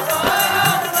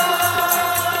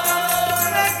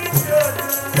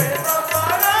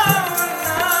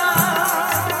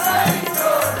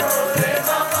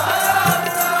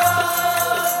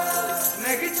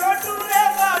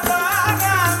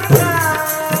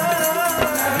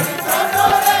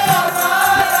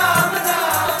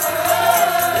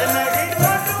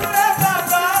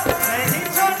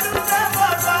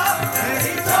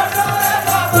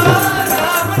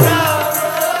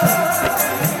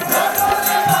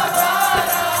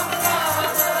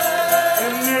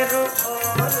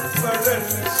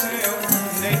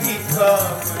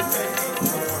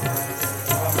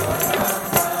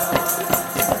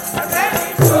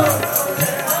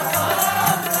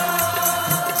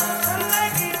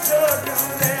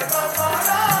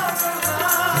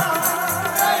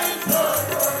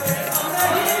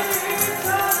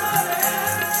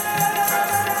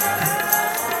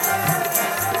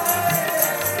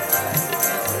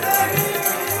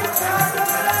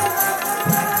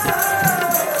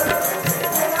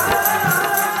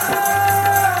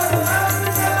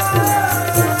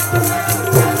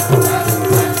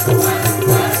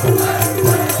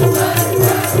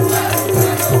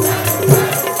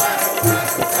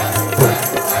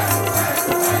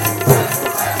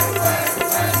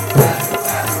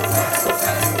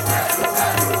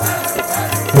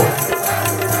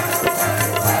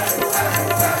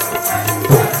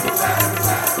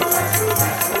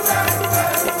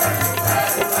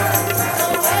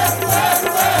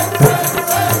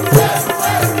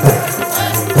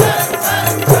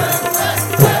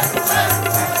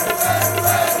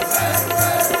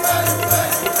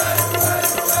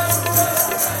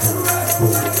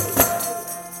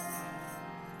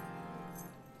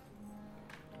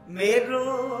मेरो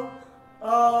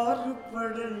और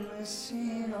पढ़न से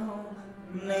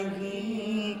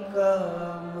नहीं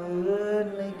काम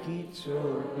नहीं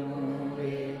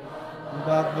छोड़ूंगे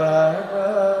बाबा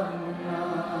राम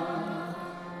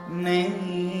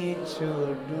नहीं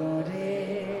छोड़ू रे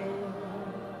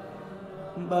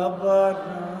बाबा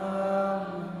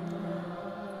राम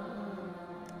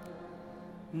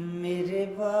मेरे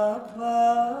बाबा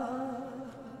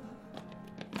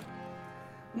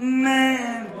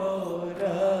मैं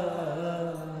बोरा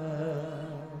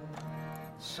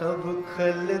सब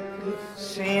खलक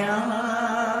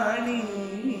सियाणी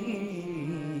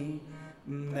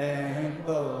मैं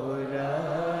बोरा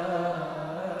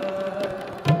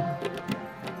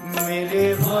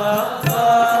मेरे बाबा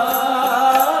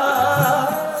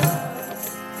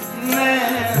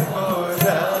मैं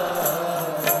बोरा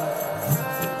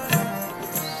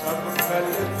सब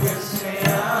खलक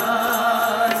सियाणी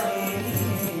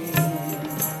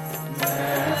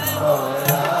मैं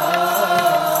बोरा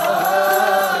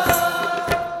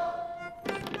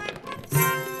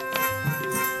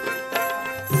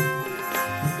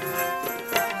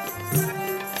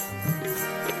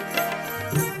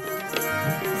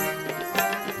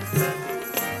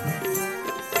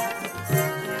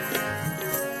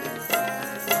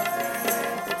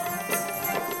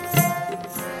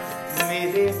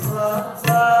मेरे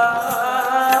बाबा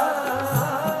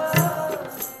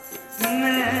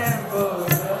मैं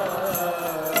बोला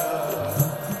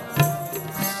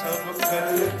सब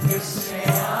खलक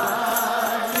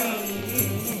सियानी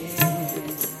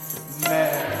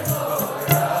मैं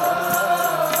बोला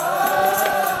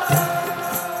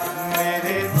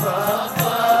मेरे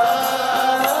बाबा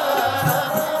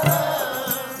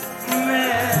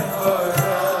मैं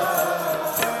बोला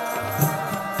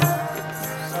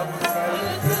सब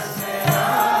खलक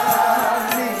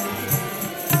सियानी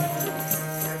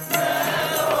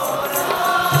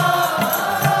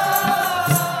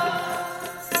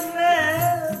मैं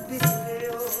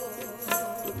बिगड़ो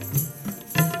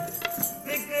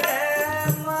बिगड़े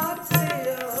माते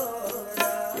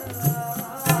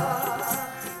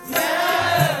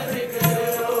मैं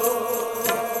बिगड़ो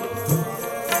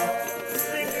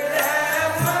बिगड़े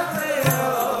माते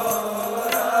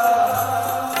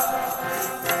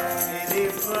मेरे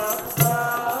बाबा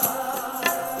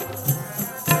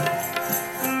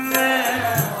मैं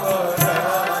बोला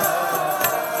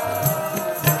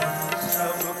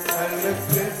सब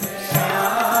खलक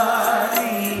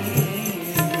सियानी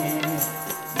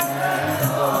मैं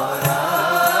बोला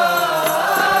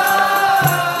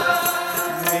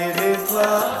मेरे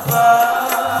बाबा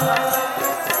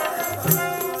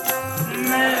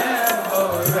मैं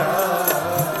बोला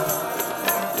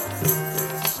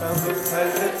सब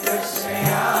खलक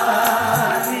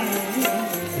सियानी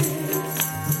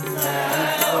मैं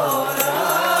बोला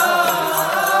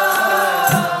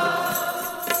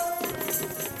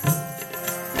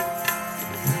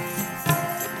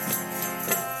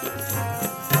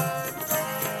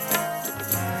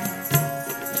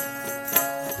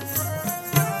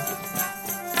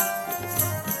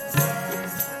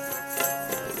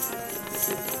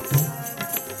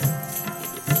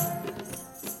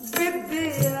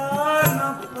विद्या न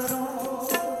करो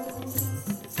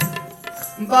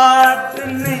बात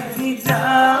नहीं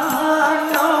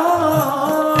जानो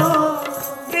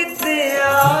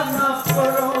विद्या न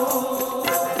करो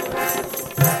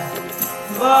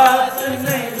बात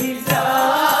नहीं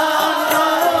जानो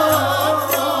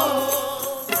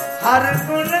हर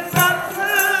गुण तक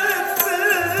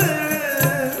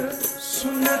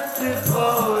सुनत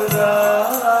बोरानो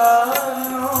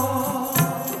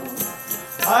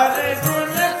हर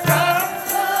गुण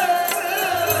तक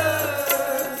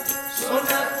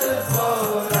सुनत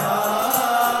बोरानो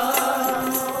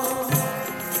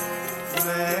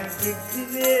मैं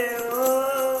बिगड़े हो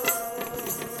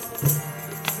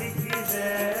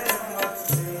बिगड़े मत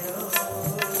हो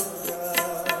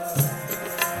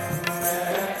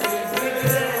मैं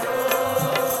बिगड़े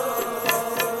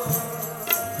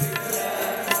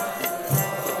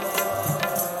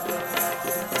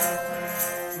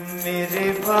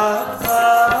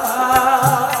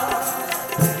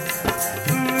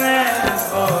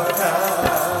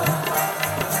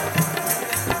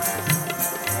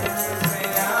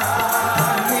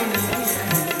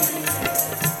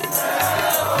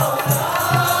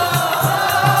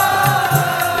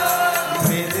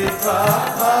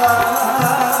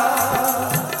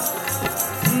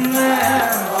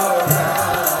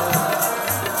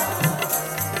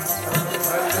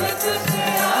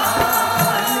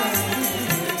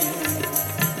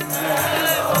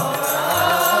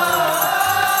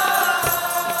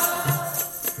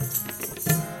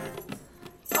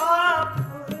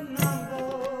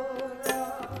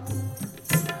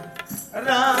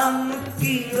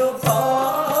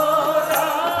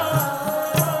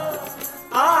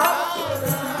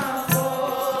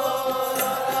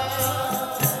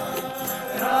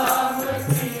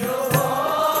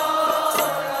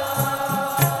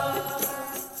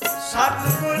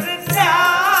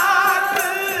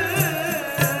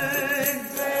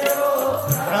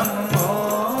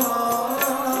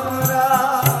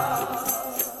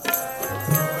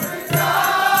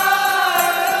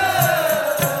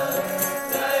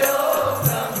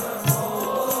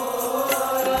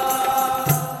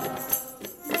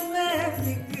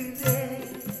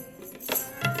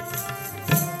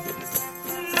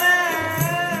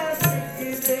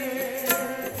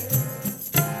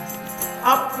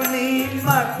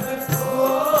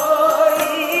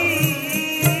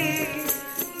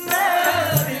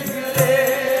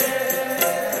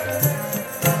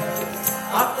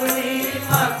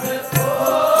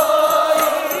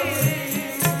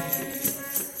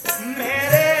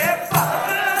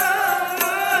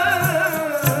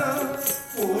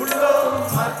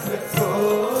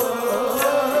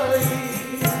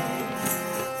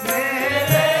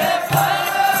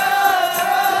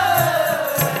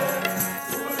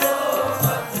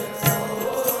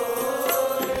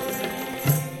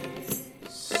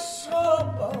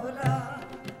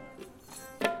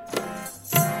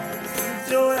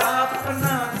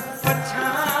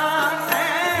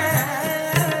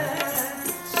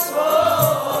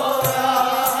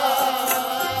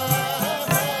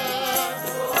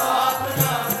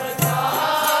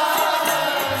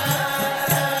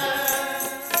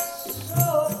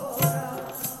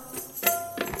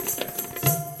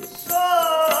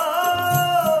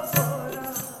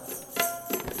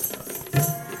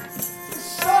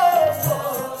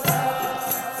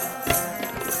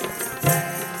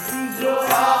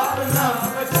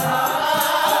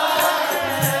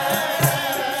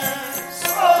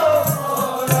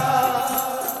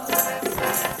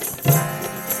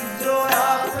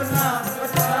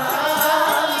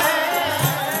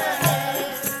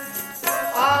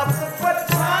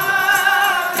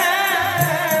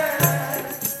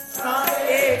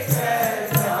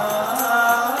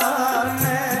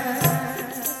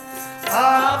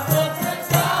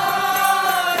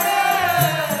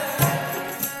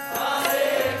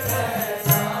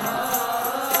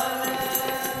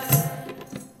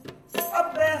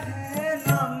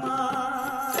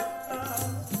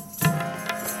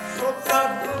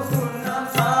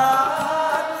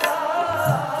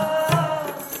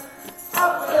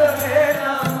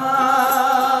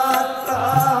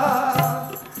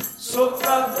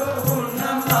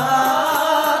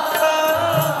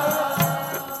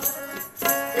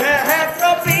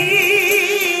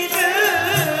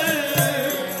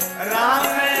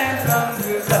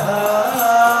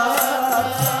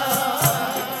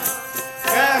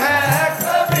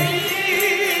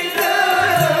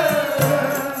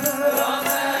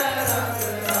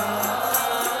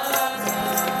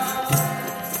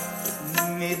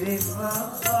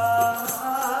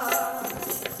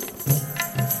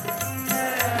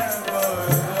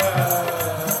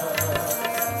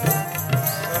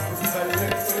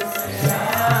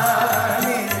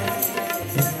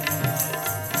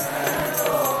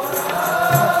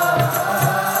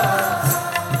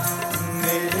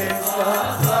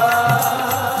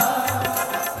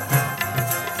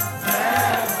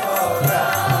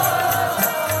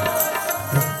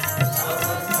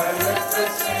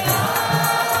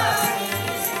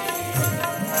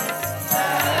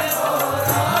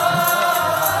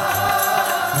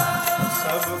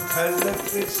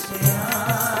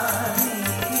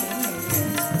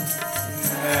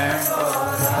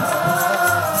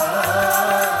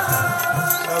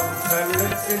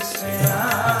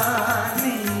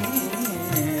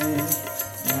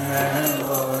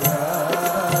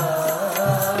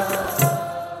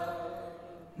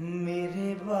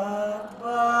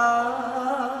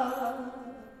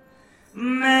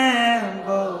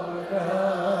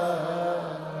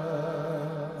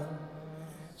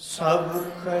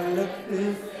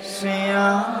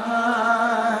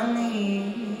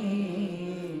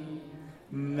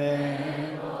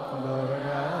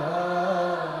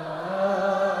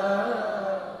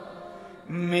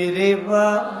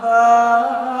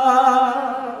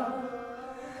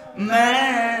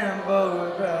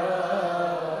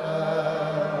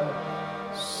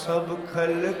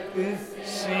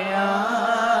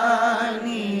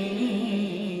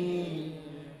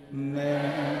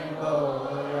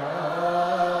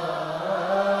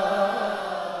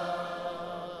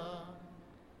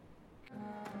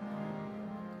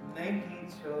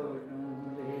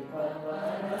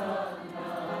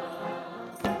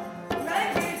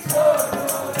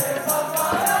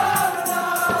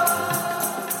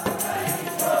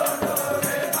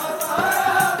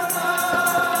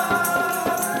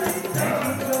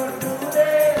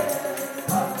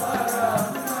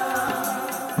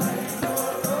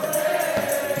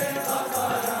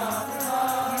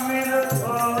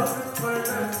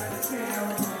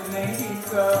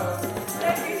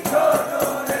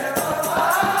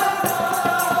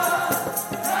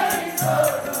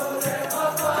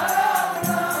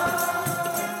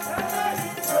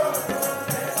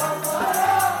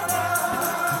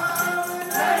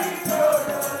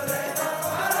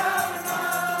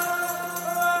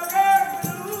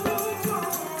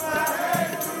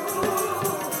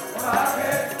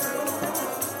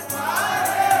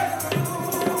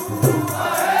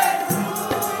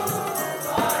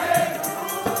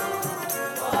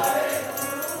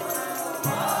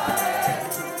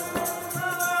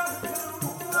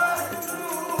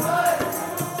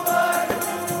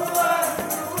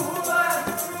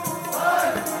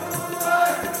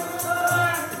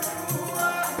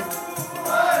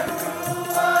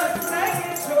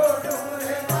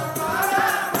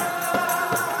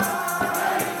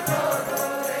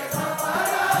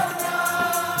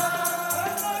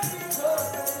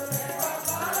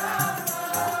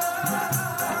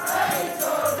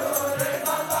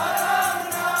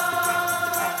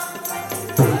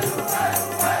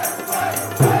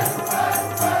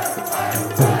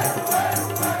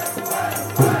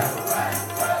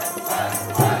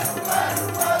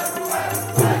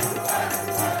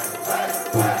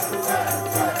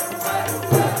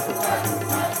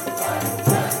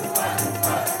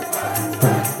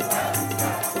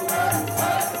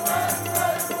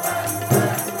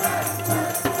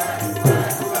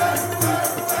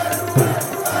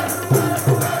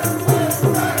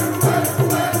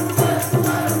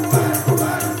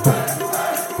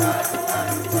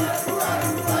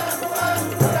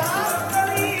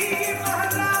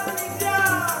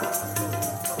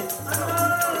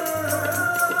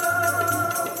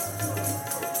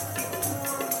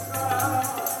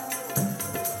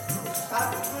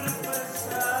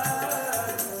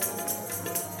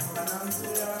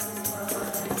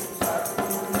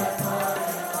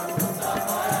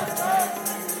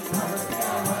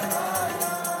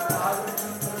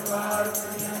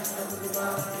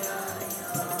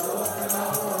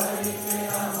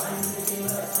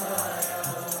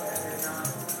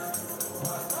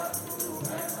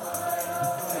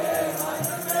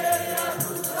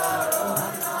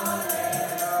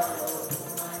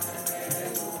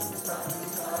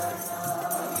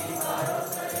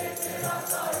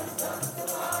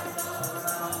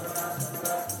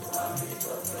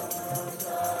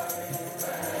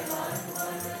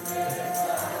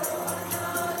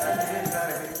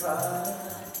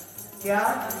क्या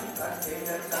नहीं करते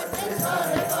करते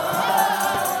सारे